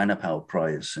the Banipal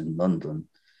Prize in London.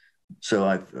 So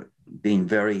I've been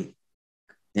very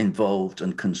involved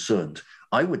and concerned.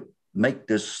 I would make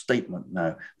this statement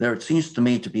now. There seems to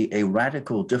me to be a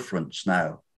radical difference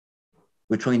now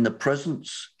between the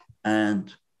presence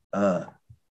and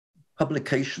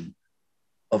publication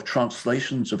of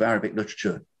translations of Arabic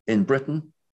literature in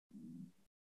Britain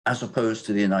as opposed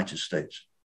to the United States.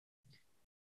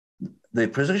 The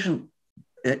position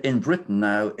in Britain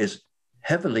now is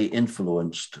heavily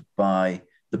influenced by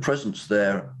the presence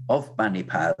there of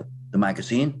Banipal, the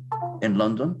magazine in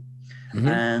London,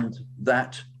 and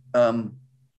that there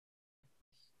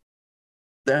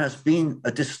has been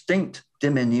a distinct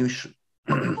diminution,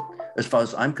 as far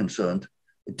as I'm concerned,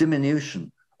 a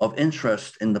diminution of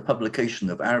interest in the publication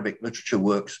of Arabic literature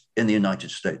works in the United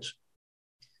States.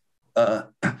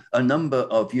 A number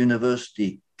of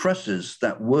university presses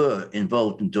that were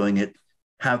involved in doing it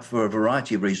have, for a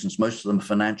variety of reasons, most of them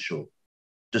financial,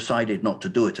 decided not to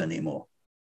do it anymore.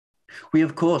 We,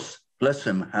 of course, bless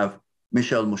him, have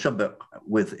Michel Mushabbiq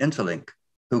with Interlink,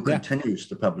 who continues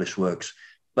to publish works.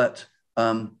 But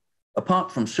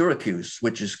apart from Syracuse,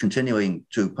 which is continuing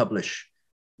to publish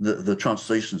the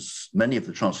translations, many of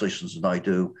the translations that I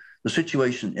do, the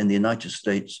situation in the United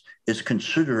States is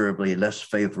considerably less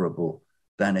favorable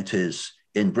than it is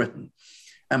in Britain.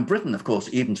 And Britain, of course,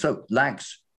 even so,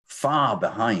 lags far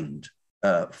behind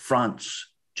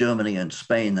France, Germany, and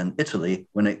Spain and Italy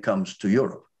when it comes to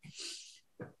Europe.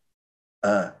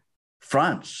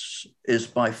 France is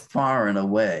by far and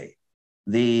away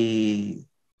the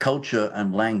culture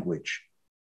and language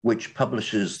which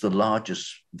publishes the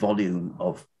largest volume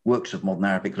of works of modern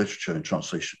Arabic literature in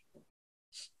translation.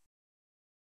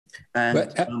 And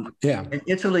in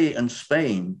Italy and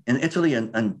Spain, in Italy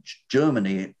and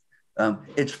Germany,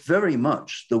 it's very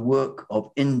much the work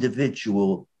of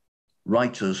individual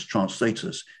writers,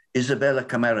 translators. Isabella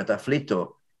Camera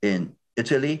d'Afflito in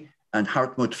Italy and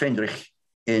Hartmut Fendrich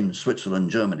in Switzerland,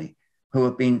 Germany, who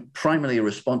have been primarily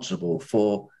responsible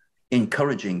for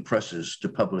encouraging presses to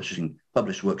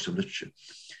publish works of literature.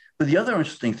 But the other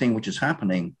interesting thing which is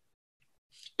happening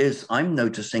is I'm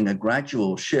noticing a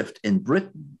gradual shift in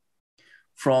Britain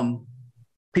from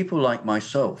people like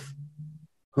myself,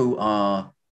 who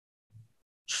are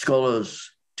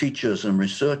scholars, teachers, and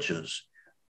researchers,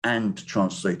 and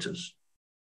translators,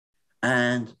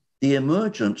 and the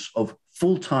emergence of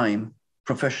full-time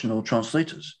professional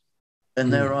translators.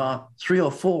 And there are 3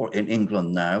 or 4 in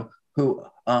England now who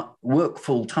work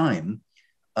full-time.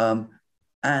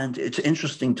 And it's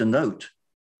interesting to note,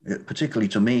 particularly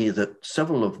to me, that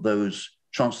several of those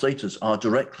translators are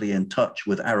directly in touch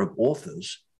with Arab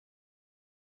authors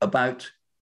about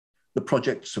the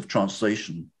projects of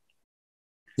translation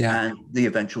and the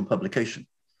eventual publication.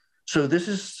 So this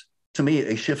is, to me,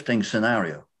 a shifting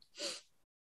scenario.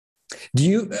 Do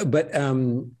you, but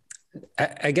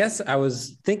I guess I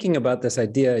was thinking about this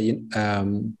idea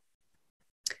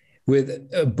with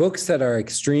books that are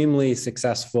extremely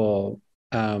successful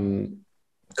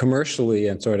commercially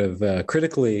and sort of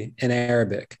critically in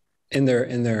Arabic, in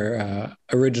their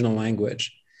original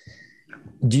language.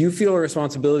 Do you feel a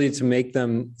responsibility to make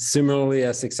them similarly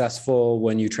as successful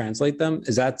when you translate them?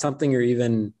 Is that something you're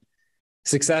even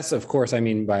success? Of course, I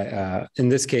mean by in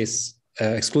this case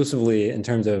exclusively in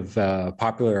terms of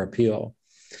popular appeal.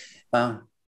 Like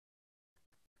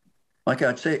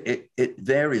I'd say, it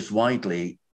varies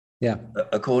widely. Yeah.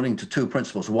 According to two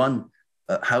principles: one,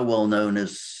 how well known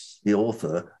is the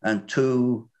author, and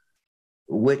two,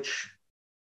 which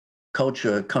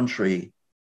culture, country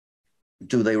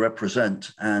do they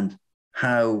represent, and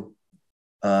how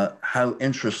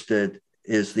interested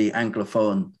is the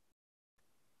Anglophone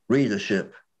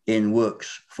readership in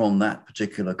works from that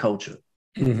particular culture.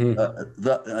 Mm-hmm.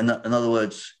 In other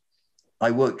words, I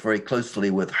worked very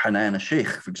closely with Hanan Sheikh,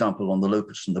 for example, on The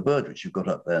Locust and the Bird, which you've got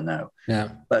up there now. Yeah.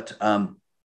 But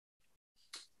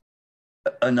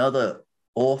another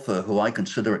author who I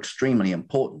consider extremely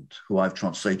important, who I've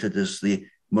translated, is the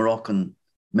Moroccan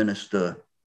Minister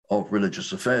of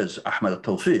Religious Affairs, Ahmed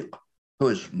Tawfiq, who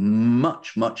is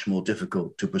much, much more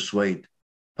difficult to persuade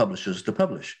publishers to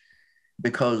publish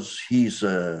because he's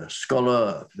a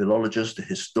scholar, a philologist, a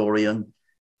historian,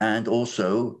 and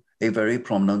also a very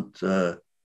prominent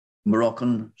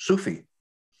Moroccan Sufi.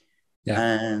 Yeah.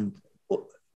 And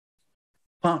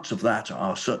parts of that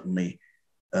are certainly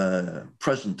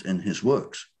present in his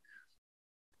works.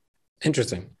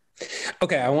 Interesting.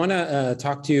 Okay, I want to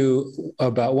talk to you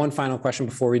about one final question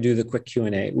before we do the quick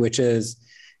Q&A, which is,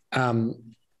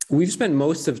 we've spent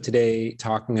most of today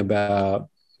talking about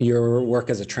your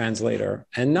work as a translator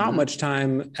and not much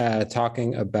time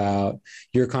talking about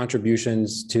your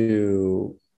contributions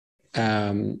to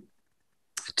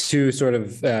sort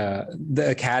of the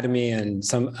academy and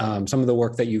some of the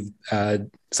work that you've,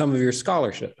 some of your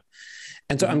scholarship.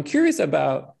 And so I'm curious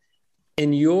about,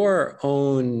 in your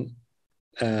own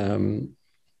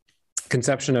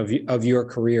conception of your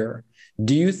career,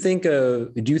 do you think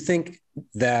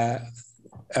that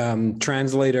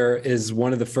translator is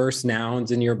one of the first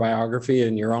nouns in your biography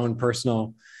and your own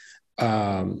personal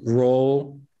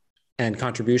role and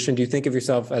contribution? Do you think of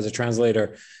yourself as a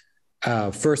translator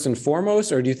first and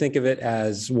foremost, or do you think of it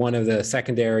as one of the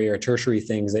secondary or tertiary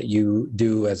things that you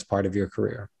do as part of your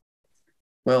career?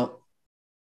 Well,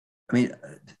 I mean,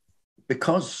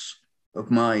 because of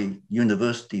my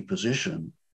university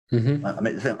position, I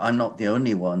mean, I'm not the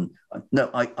only one. No,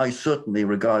 I certainly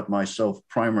regard myself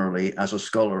primarily as a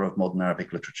scholar of modern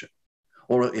Arabic literature,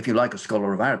 or if you like, a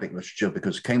scholar of Arabic literature,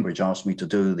 because Cambridge asked me to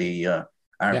do the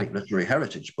Arabic Literary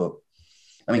Heritage book.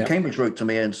 I mean, Cambridge wrote to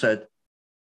me and said,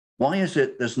 why is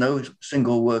it there's no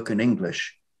single work in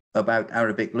English about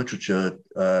Arabic literature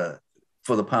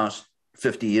for the past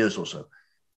 50 years or so?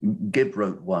 Gibb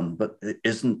wrote one, but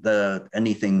isn't there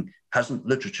anything, hasn't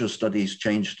literature studies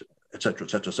changed, et cetera, et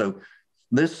cetera? So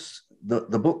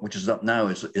the book, which is up now,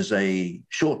 is a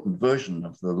shortened version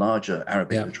of the larger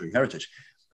Arabic Literary Heritage.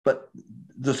 But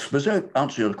the specific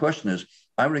answer to your question is,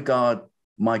 I regard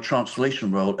my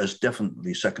translation role as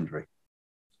definitely secondary.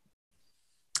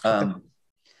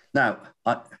 Now,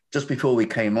 just before we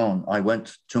came on, I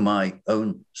went to my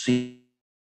own seat.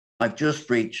 I've just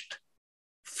reached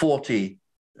 40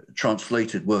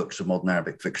 translated works of modern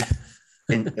Arabic fiction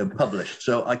published.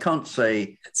 So I can't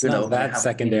say, it's not that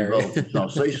secondary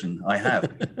translation. I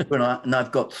have, and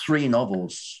I've got 3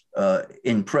 novels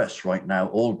in press right now,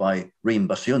 all by Reem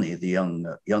Bassiouni, the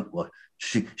young. Well,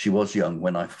 she was young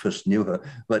when I first knew her,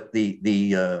 but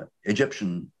the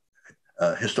Egyptian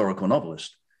historical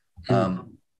novelist.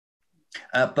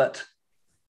 But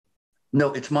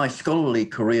no, it's my scholarly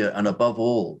career, and above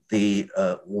all, the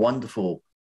wonderful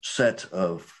set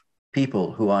of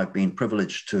people who I've been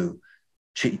privileged to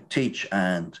teach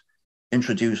and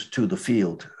introduce to the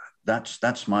field.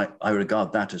 I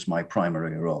regard that as my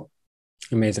primary role.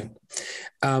 Amazing.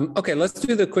 Okay, let's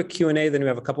do the quick Q&A. Then we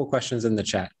have a couple of questions in the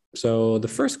chat. So the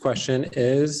first question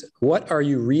is, what are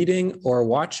you reading or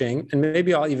watching? And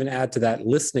maybe I'll even add to that,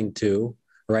 listening to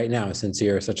right now, since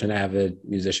you're such an avid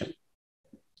musician.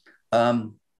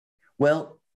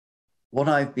 Well, what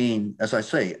I've been, as I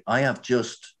say, I have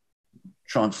just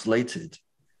translated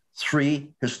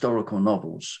 3 historical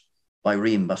novels by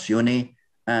Reem Bassiouni,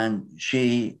 and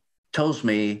she tells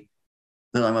me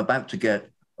that I'm about to get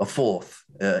a 4th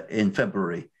in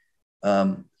February.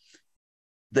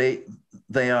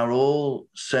 They are all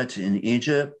set in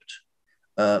Egypt.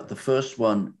 The first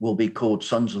one will be called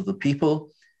Sons of the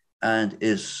People and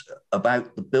is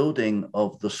about the building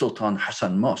of the Sultan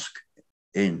Hassan Mosque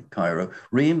in Cairo.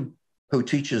 Reem, who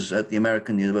teaches at the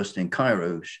American University in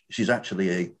Cairo, she's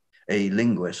actually a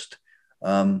linguist,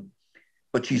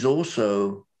 but she's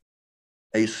also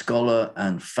a scholar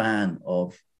and fan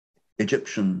of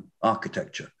Egyptian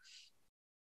architecture.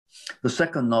 The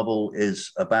second novel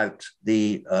is about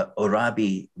the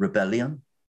Orabi Rebellion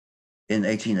in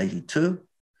 1882.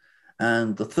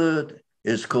 And the third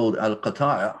is called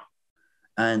Al-Qata'a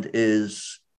and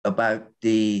is about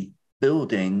the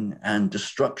building and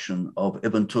destruction of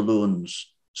Ibn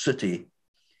Tulun's city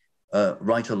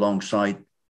right alongside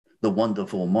the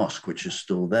wonderful mosque, which is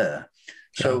still there.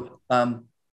 Yeah. So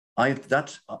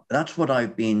that's what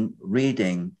I've been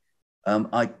reading.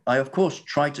 I of course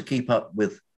try to keep up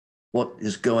with what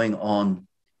is going on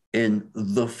in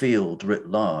the field writ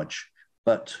large,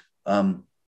 but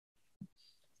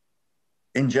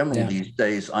in general these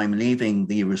days, I'm leaving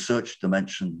the research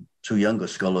dimension to younger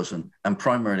scholars and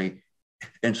primarily,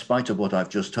 in spite of what I've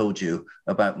just told you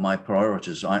about my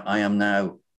priorities, I am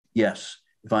now, yes,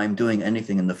 if I'm doing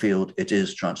anything in the field, it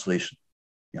is translation.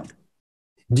 Yeah.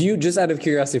 Do you, just out of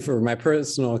curiosity, for my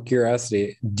personal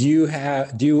curiosity, do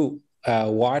you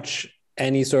watch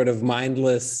any sort of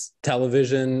mindless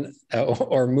television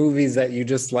or movies that you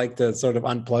just like to sort of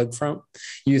unplug from?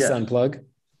 Use to unplug?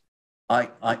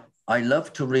 I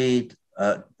love to read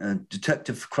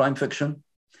detective crime fiction.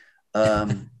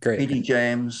 P.D.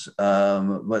 James,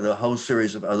 with a whole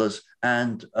series of others.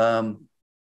 And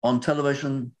on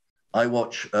television, I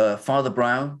watch Father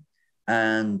Brown,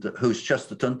 and who's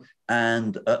Chesterton,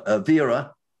 and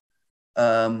Vera,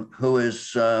 who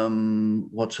is,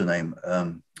 what's her name?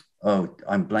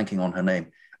 I'm blanking on her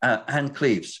name. Anne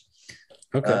Cleves.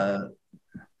 Okay.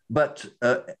 But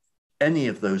any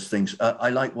of those things. I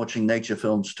like watching nature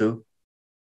films too.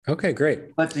 Okay,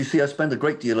 great. But you see, I spend a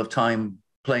great deal of time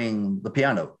playing the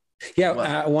piano. Yeah, well,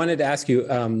 I wanted to ask you,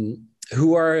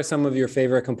 who are some of your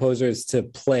favorite composers to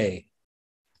play?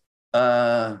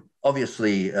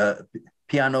 Obviously,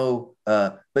 piano,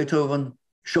 Beethoven,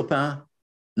 Chopin,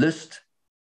 Liszt,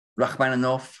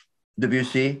 Rachmaninoff,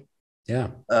 Debussy,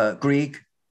 Grieg.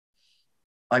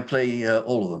 I play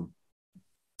all of them.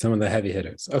 Some of the heavy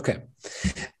hitters. Okay.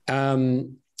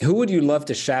 Who would you love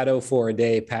to shadow for a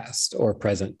day, past or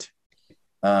present?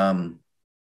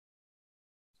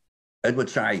 Edward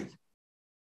Said.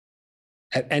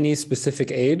 At any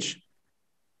specific age?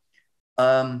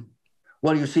 Well,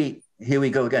 you see, here we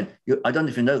go again. I don't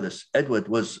know if you know this. Edward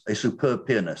was a superb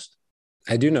pianist.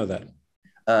 I do know that.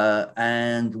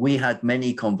 And we had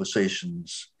many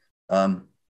conversations. I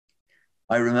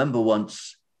remember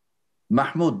once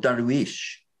Mahmoud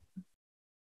Darwish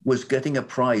was getting a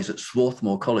prize at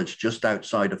Swarthmore College just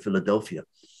outside of Philadelphia.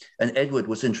 And Edward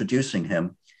was introducing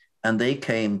him, and they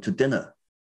came to dinner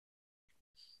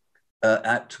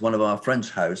at one of our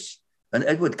friends' house. And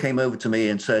Edward came over to me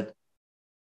and said,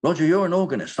 "Roger, you're an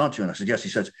organist, aren't you?" And I said, "Yes." He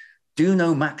said, "Do you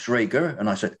know Max Reger?" And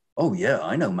I said, "Oh, yeah,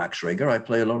 I know Max Reger. I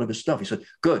play a lot of his stuff." He said,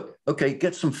 "Good. Okay,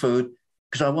 get some food,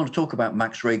 because I want to talk about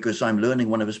Max Reger as I'm learning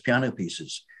one of his piano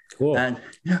pieces." Cool. And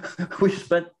we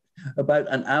spent about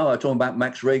an hour talking about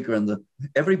Max Reger, and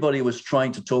everybody was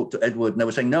trying to talk to Edward, and they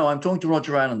were saying, "No, I'm talking to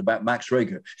Roger Allen about Max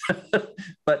Reger."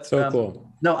 But so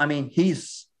cool. No, I mean,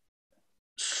 he's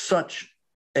such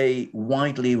a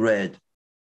widely read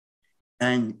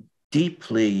and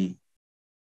deeply,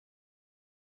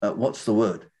 what's the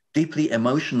word? Deeply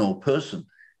emotional person.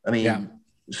 I mean,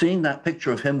 seeing that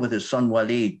picture of him with his son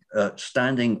Walid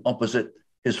standing opposite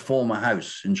his former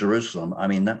house in Jerusalem, I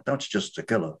mean, that's just a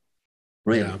killer.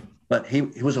 Really. Yeah. But he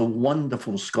was a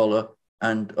wonderful scholar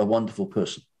and a wonderful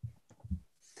person.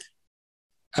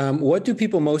 What do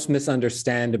people most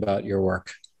misunderstand about your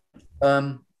work?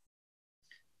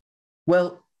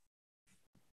 Well,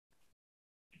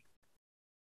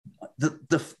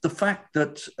 the fact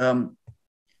that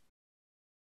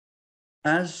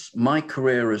as my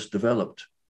career has developed,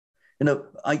 you know,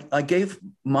 I gave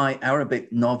my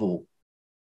Arabic novel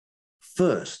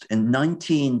first in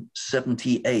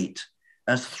 1978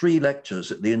 as 3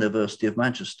 lectures at the University of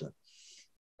Manchester.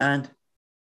 And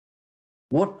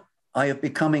what I have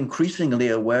become increasingly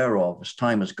aware of as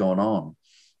time has gone on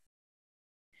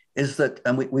is that,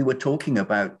 and we were talking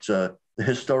about the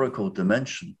historical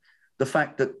dimension, the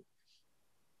fact that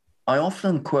I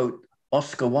often quote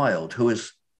Oscar Wilde, who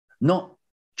is not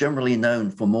generally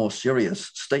known for more serious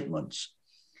statements.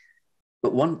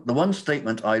 But the one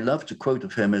statement I love to quote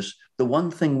of him is, "The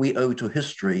one thing we owe to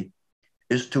history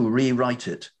is to rewrite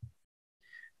it."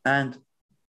 And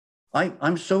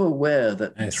I'm so aware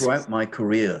that throughout my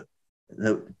career,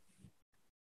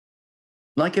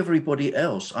 like everybody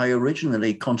else, I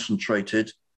originally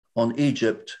concentrated on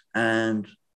Egypt and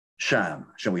Sham,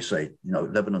 shall we say,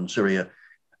 Lebanon, Syria,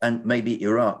 and maybe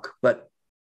Iraq. But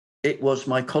it was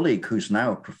my colleague, who's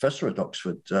now a professor at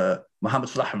Oxford, Mohammed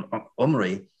Salah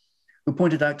al-Umri, who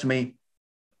pointed out to me,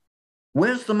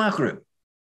 where's the Maghreb?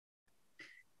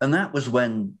 And that was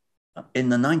when, in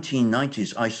the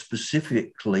 1990s, I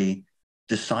specifically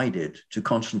decided to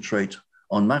concentrate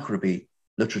on Maghrebi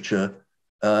literature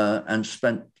and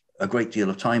spent a great deal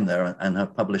of time there and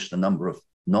have published a number of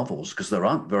novels, because there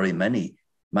aren't very many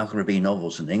Maghrebi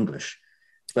novels in English.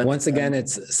 But once again,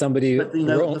 it's somebody. But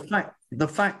the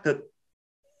fact that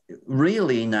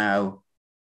really now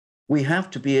we have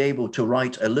to be able to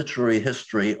write a literary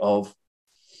history of,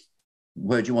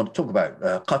 where do you want to talk about?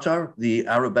 Qatar, the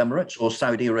Arab Emirates, or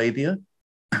Saudi Arabia?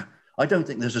 I don't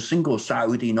think there's a single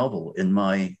Saudi novel in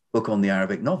my book on the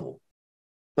Arabic novel.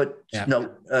 But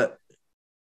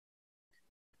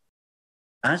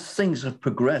as things have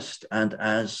progressed and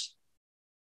as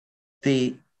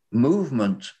the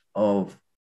movement of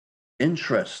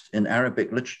interest in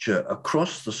Arabic literature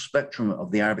across the spectrum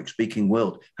of the Arabic-speaking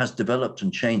world has developed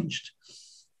and changed,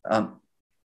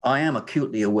 I am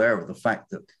acutely aware of the fact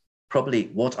that probably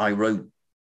what I wrote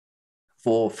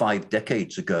 4 or 5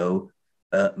 decades ago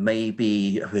may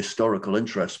be of historical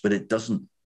interest, but it doesn't,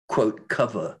 quote,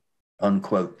 cover,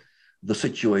 unquote, the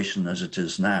situation as it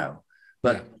is now.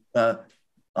 But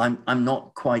I'm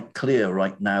not quite clear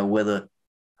right now whether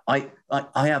I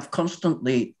have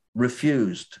constantly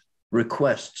refused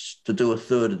requests to do a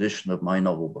 3rd edition of my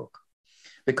novel book,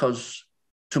 because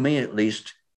to me at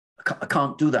least, I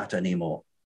can't do that anymore.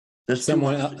 There's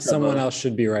someone else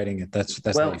should be writing it. That's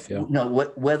how you feel. No,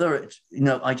 whether it's,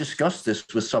 I discussed this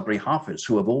with Sabri Hafiz,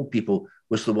 who of all people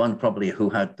was the one probably who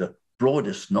had the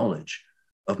broadest knowledge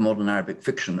of modern Arabic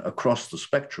fiction across the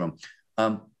spectrum.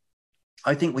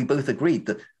 I think we both agreed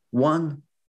that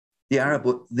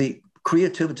the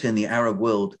creativity in the Arab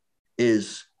world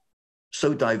is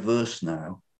so diverse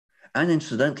now. And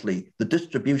incidentally, the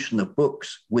distribution of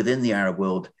books within the Arab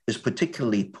world is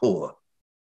particularly poor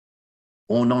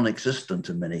or non-existent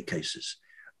in many cases.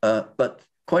 But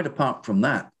quite apart from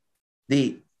that,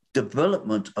 the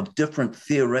development of different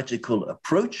theoretical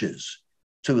approaches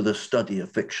to the study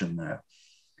of fiction now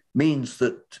means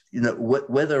that,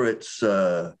 whether it's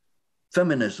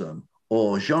feminism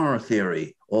or genre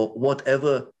theory or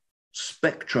whatever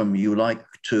spectrum you like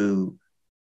to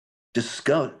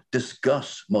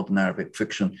discuss modern Arabic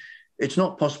fiction, it's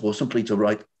not possible simply to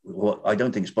write, I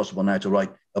don't think it's possible now to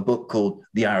write a book called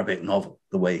The Arabic Novel,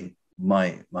 the way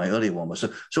my earlier one was.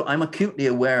 So I'm acutely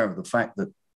aware of the fact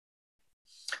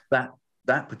that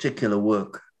particular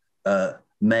work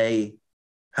may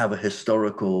have a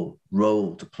historical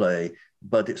role to play,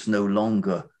 but it's no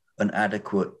longer an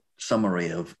adequate summary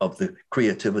of the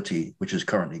creativity which is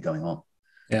currently going on.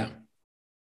 Yeah.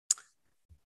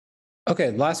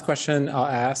 Okay, last question I'll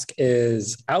ask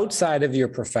is, outside of your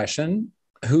profession,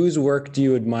 whose work do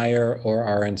you admire or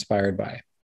are inspired by?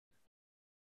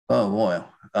 Oh, boy.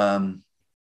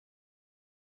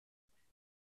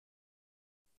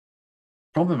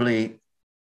 Probably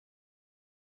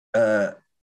it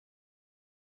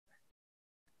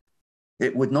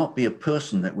would not be a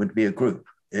person, it would be a group.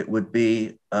 It would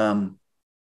be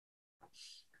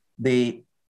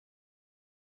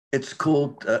it's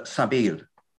called Sabil.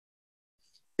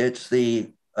 It's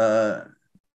the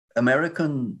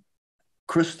American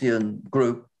Christian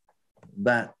group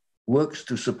that works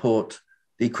to support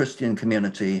the Christian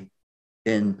community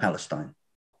in Palestine.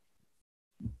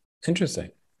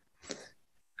 Interesting.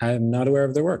 I'm not aware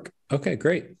of their work. Okay,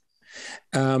 great.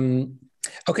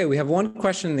 Okay, we have one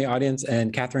question in the audience,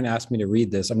 and Catherine asked me to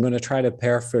read this. I'm going to try to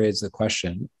paraphrase the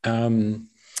question.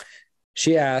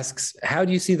 She asks, how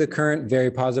do you see the current very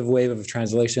positive wave of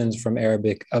translations from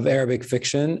Arabic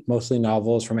fiction, mostly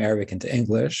novels from Arabic into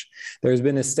English? There's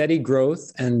been a steady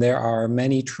growth and there are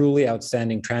many truly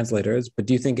outstanding translators, but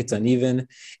do you think it's uneven?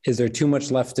 Is there too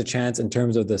much left to chance in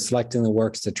terms of the selecting the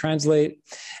works to translate?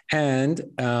 And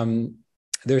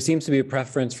there seems to be a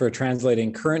preference for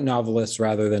translating current novelists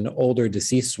rather than older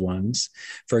deceased ones.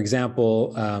 For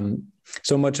example,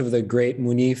 so much of the great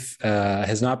Munif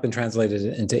has not been translated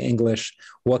into English.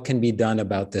 What can be done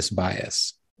about this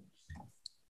bias?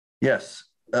 Yes,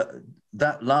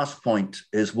 that last point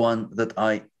is one that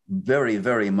I very,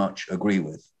 very much agree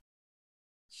with.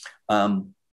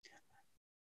 No,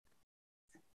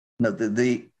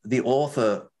 the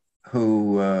author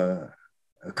who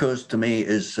occurs to me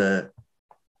is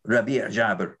Rabi'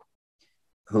 Jabir,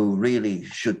 who really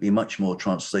should be much more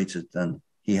translated than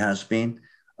he has been.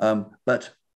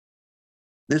 But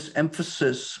this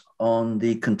emphasis on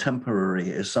the contemporary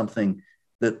is something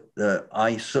that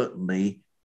I certainly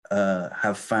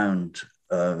have found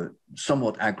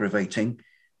somewhat aggravating,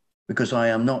 because I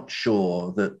am not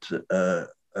sure that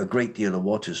a great deal of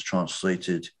what is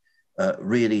translated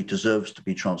really deserves to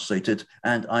be translated.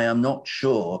 And I am not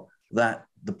sure that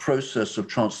the process of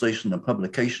translation and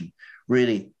publication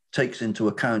really takes into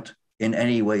account in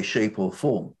any way, shape, or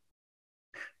form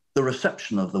the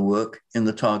reception of the work in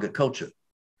the target culture.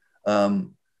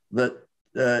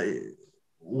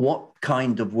 What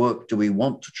kind of work do we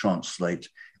want to translate?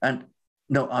 And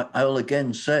no, I'll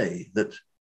again say that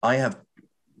I have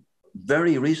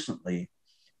very recently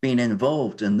been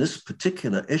involved in this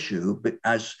particular issue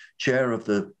as chair of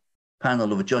the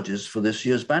panel of judges for this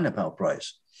year's Banipal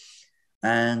Prize.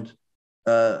 And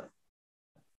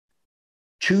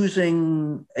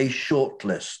choosing a short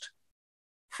list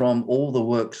from all the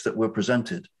works that were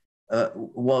presented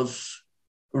was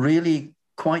really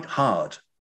quite hard,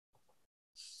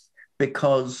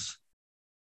 because,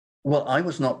 well, I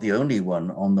was not the only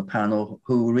one on the panel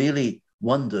who really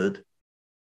wondered,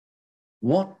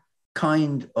 what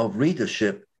kind of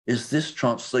readership is this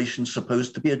translation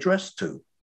supposed to be addressed to?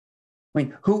 I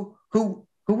mean, who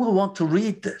will want to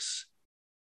read this?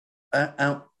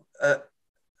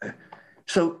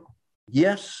 So,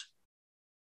 yes,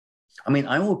 I mean,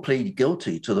 I will plead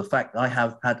guilty to the fact I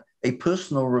have had a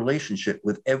personal relationship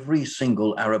with every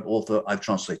single Arab author I've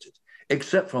translated,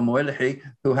 except for Mouelhi,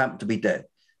 who happened to be dead.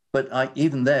 But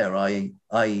even there, I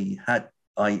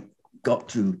got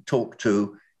to talk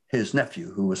to his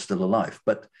nephew, who was still alive.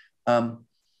 But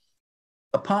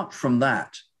apart from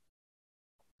that,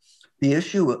 the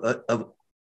issue of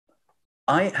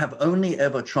I have only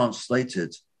ever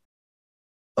translated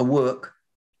a work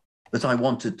that I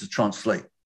wanted to translate.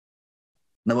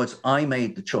 In other words, I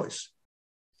made the choice.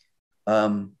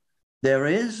 There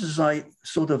is, as I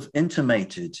sort of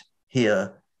intimated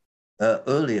here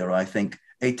earlier, I think,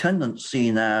 a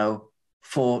tendency now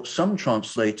for some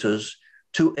translators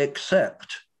to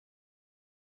accept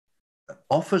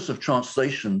offers of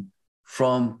translation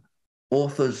from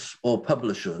authors or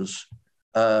publishers,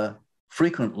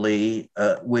 frequently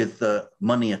with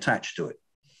money attached to it.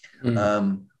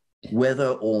 Whether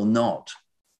or not,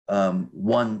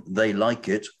 one, they like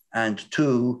it, and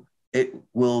two, it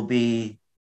will be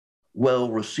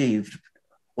well received,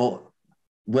 or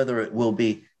whether it will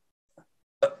be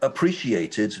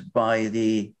appreciated by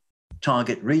the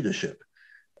target readership.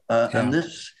 And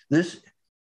this,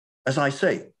 as I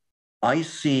say, I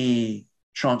see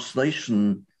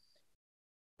translation,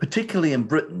 particularly in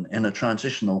Britain, in a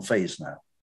transitional phase now.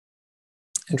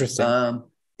 Interesting.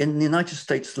 In the United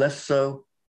States, less so,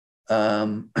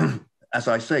 as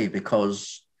I say,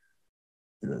 because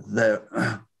there's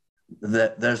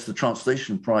the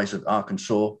Translation Prize at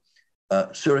Arkansas.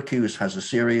 Syracuse has a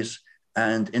series,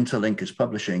 and Interlink is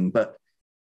publishing, but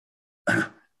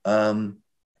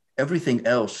everything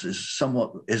else is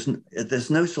there's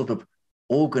no sort of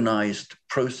organized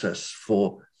process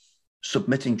for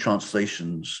submitting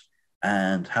translations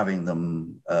and having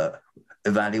them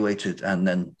evaluated and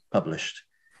then published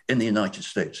in the United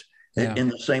States. Yeah. In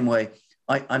the same way,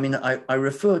 I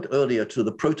referred earlier to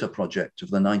the Prota project of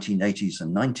the 1980s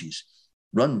and 90s,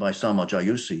 run by Sama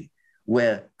Jayusi,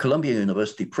 where Columbia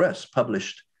University Press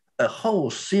published a whole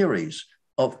series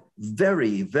of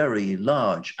very, very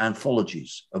large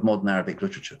anthologies of modern Arabic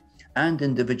literature and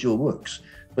individual works.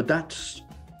 But that's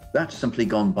simply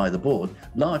gone by the board,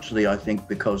 largely, I think,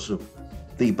 because of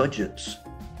the budgets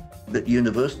that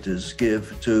universities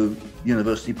give to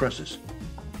university presses.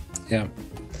 Yeah.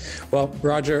 Well,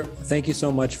 Roger, thank you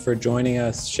so much for joining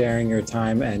us, sharing your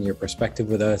time and your perspective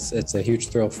with us. It's a huge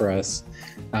thrill for us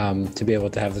to be able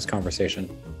to have this conversation.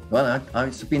 Well,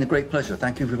 it's been a great pleasure.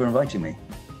 Thank you for inviting me.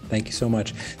 Thank you so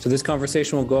much. So this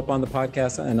conversation will go up on the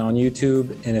podcast and on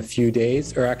YouTube in a few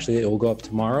days, or actually it will go up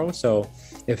tomorrow. So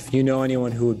if you know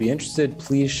anyone who would be interested,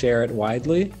 please share it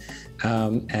widely.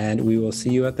 And we will see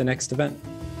you at the next event.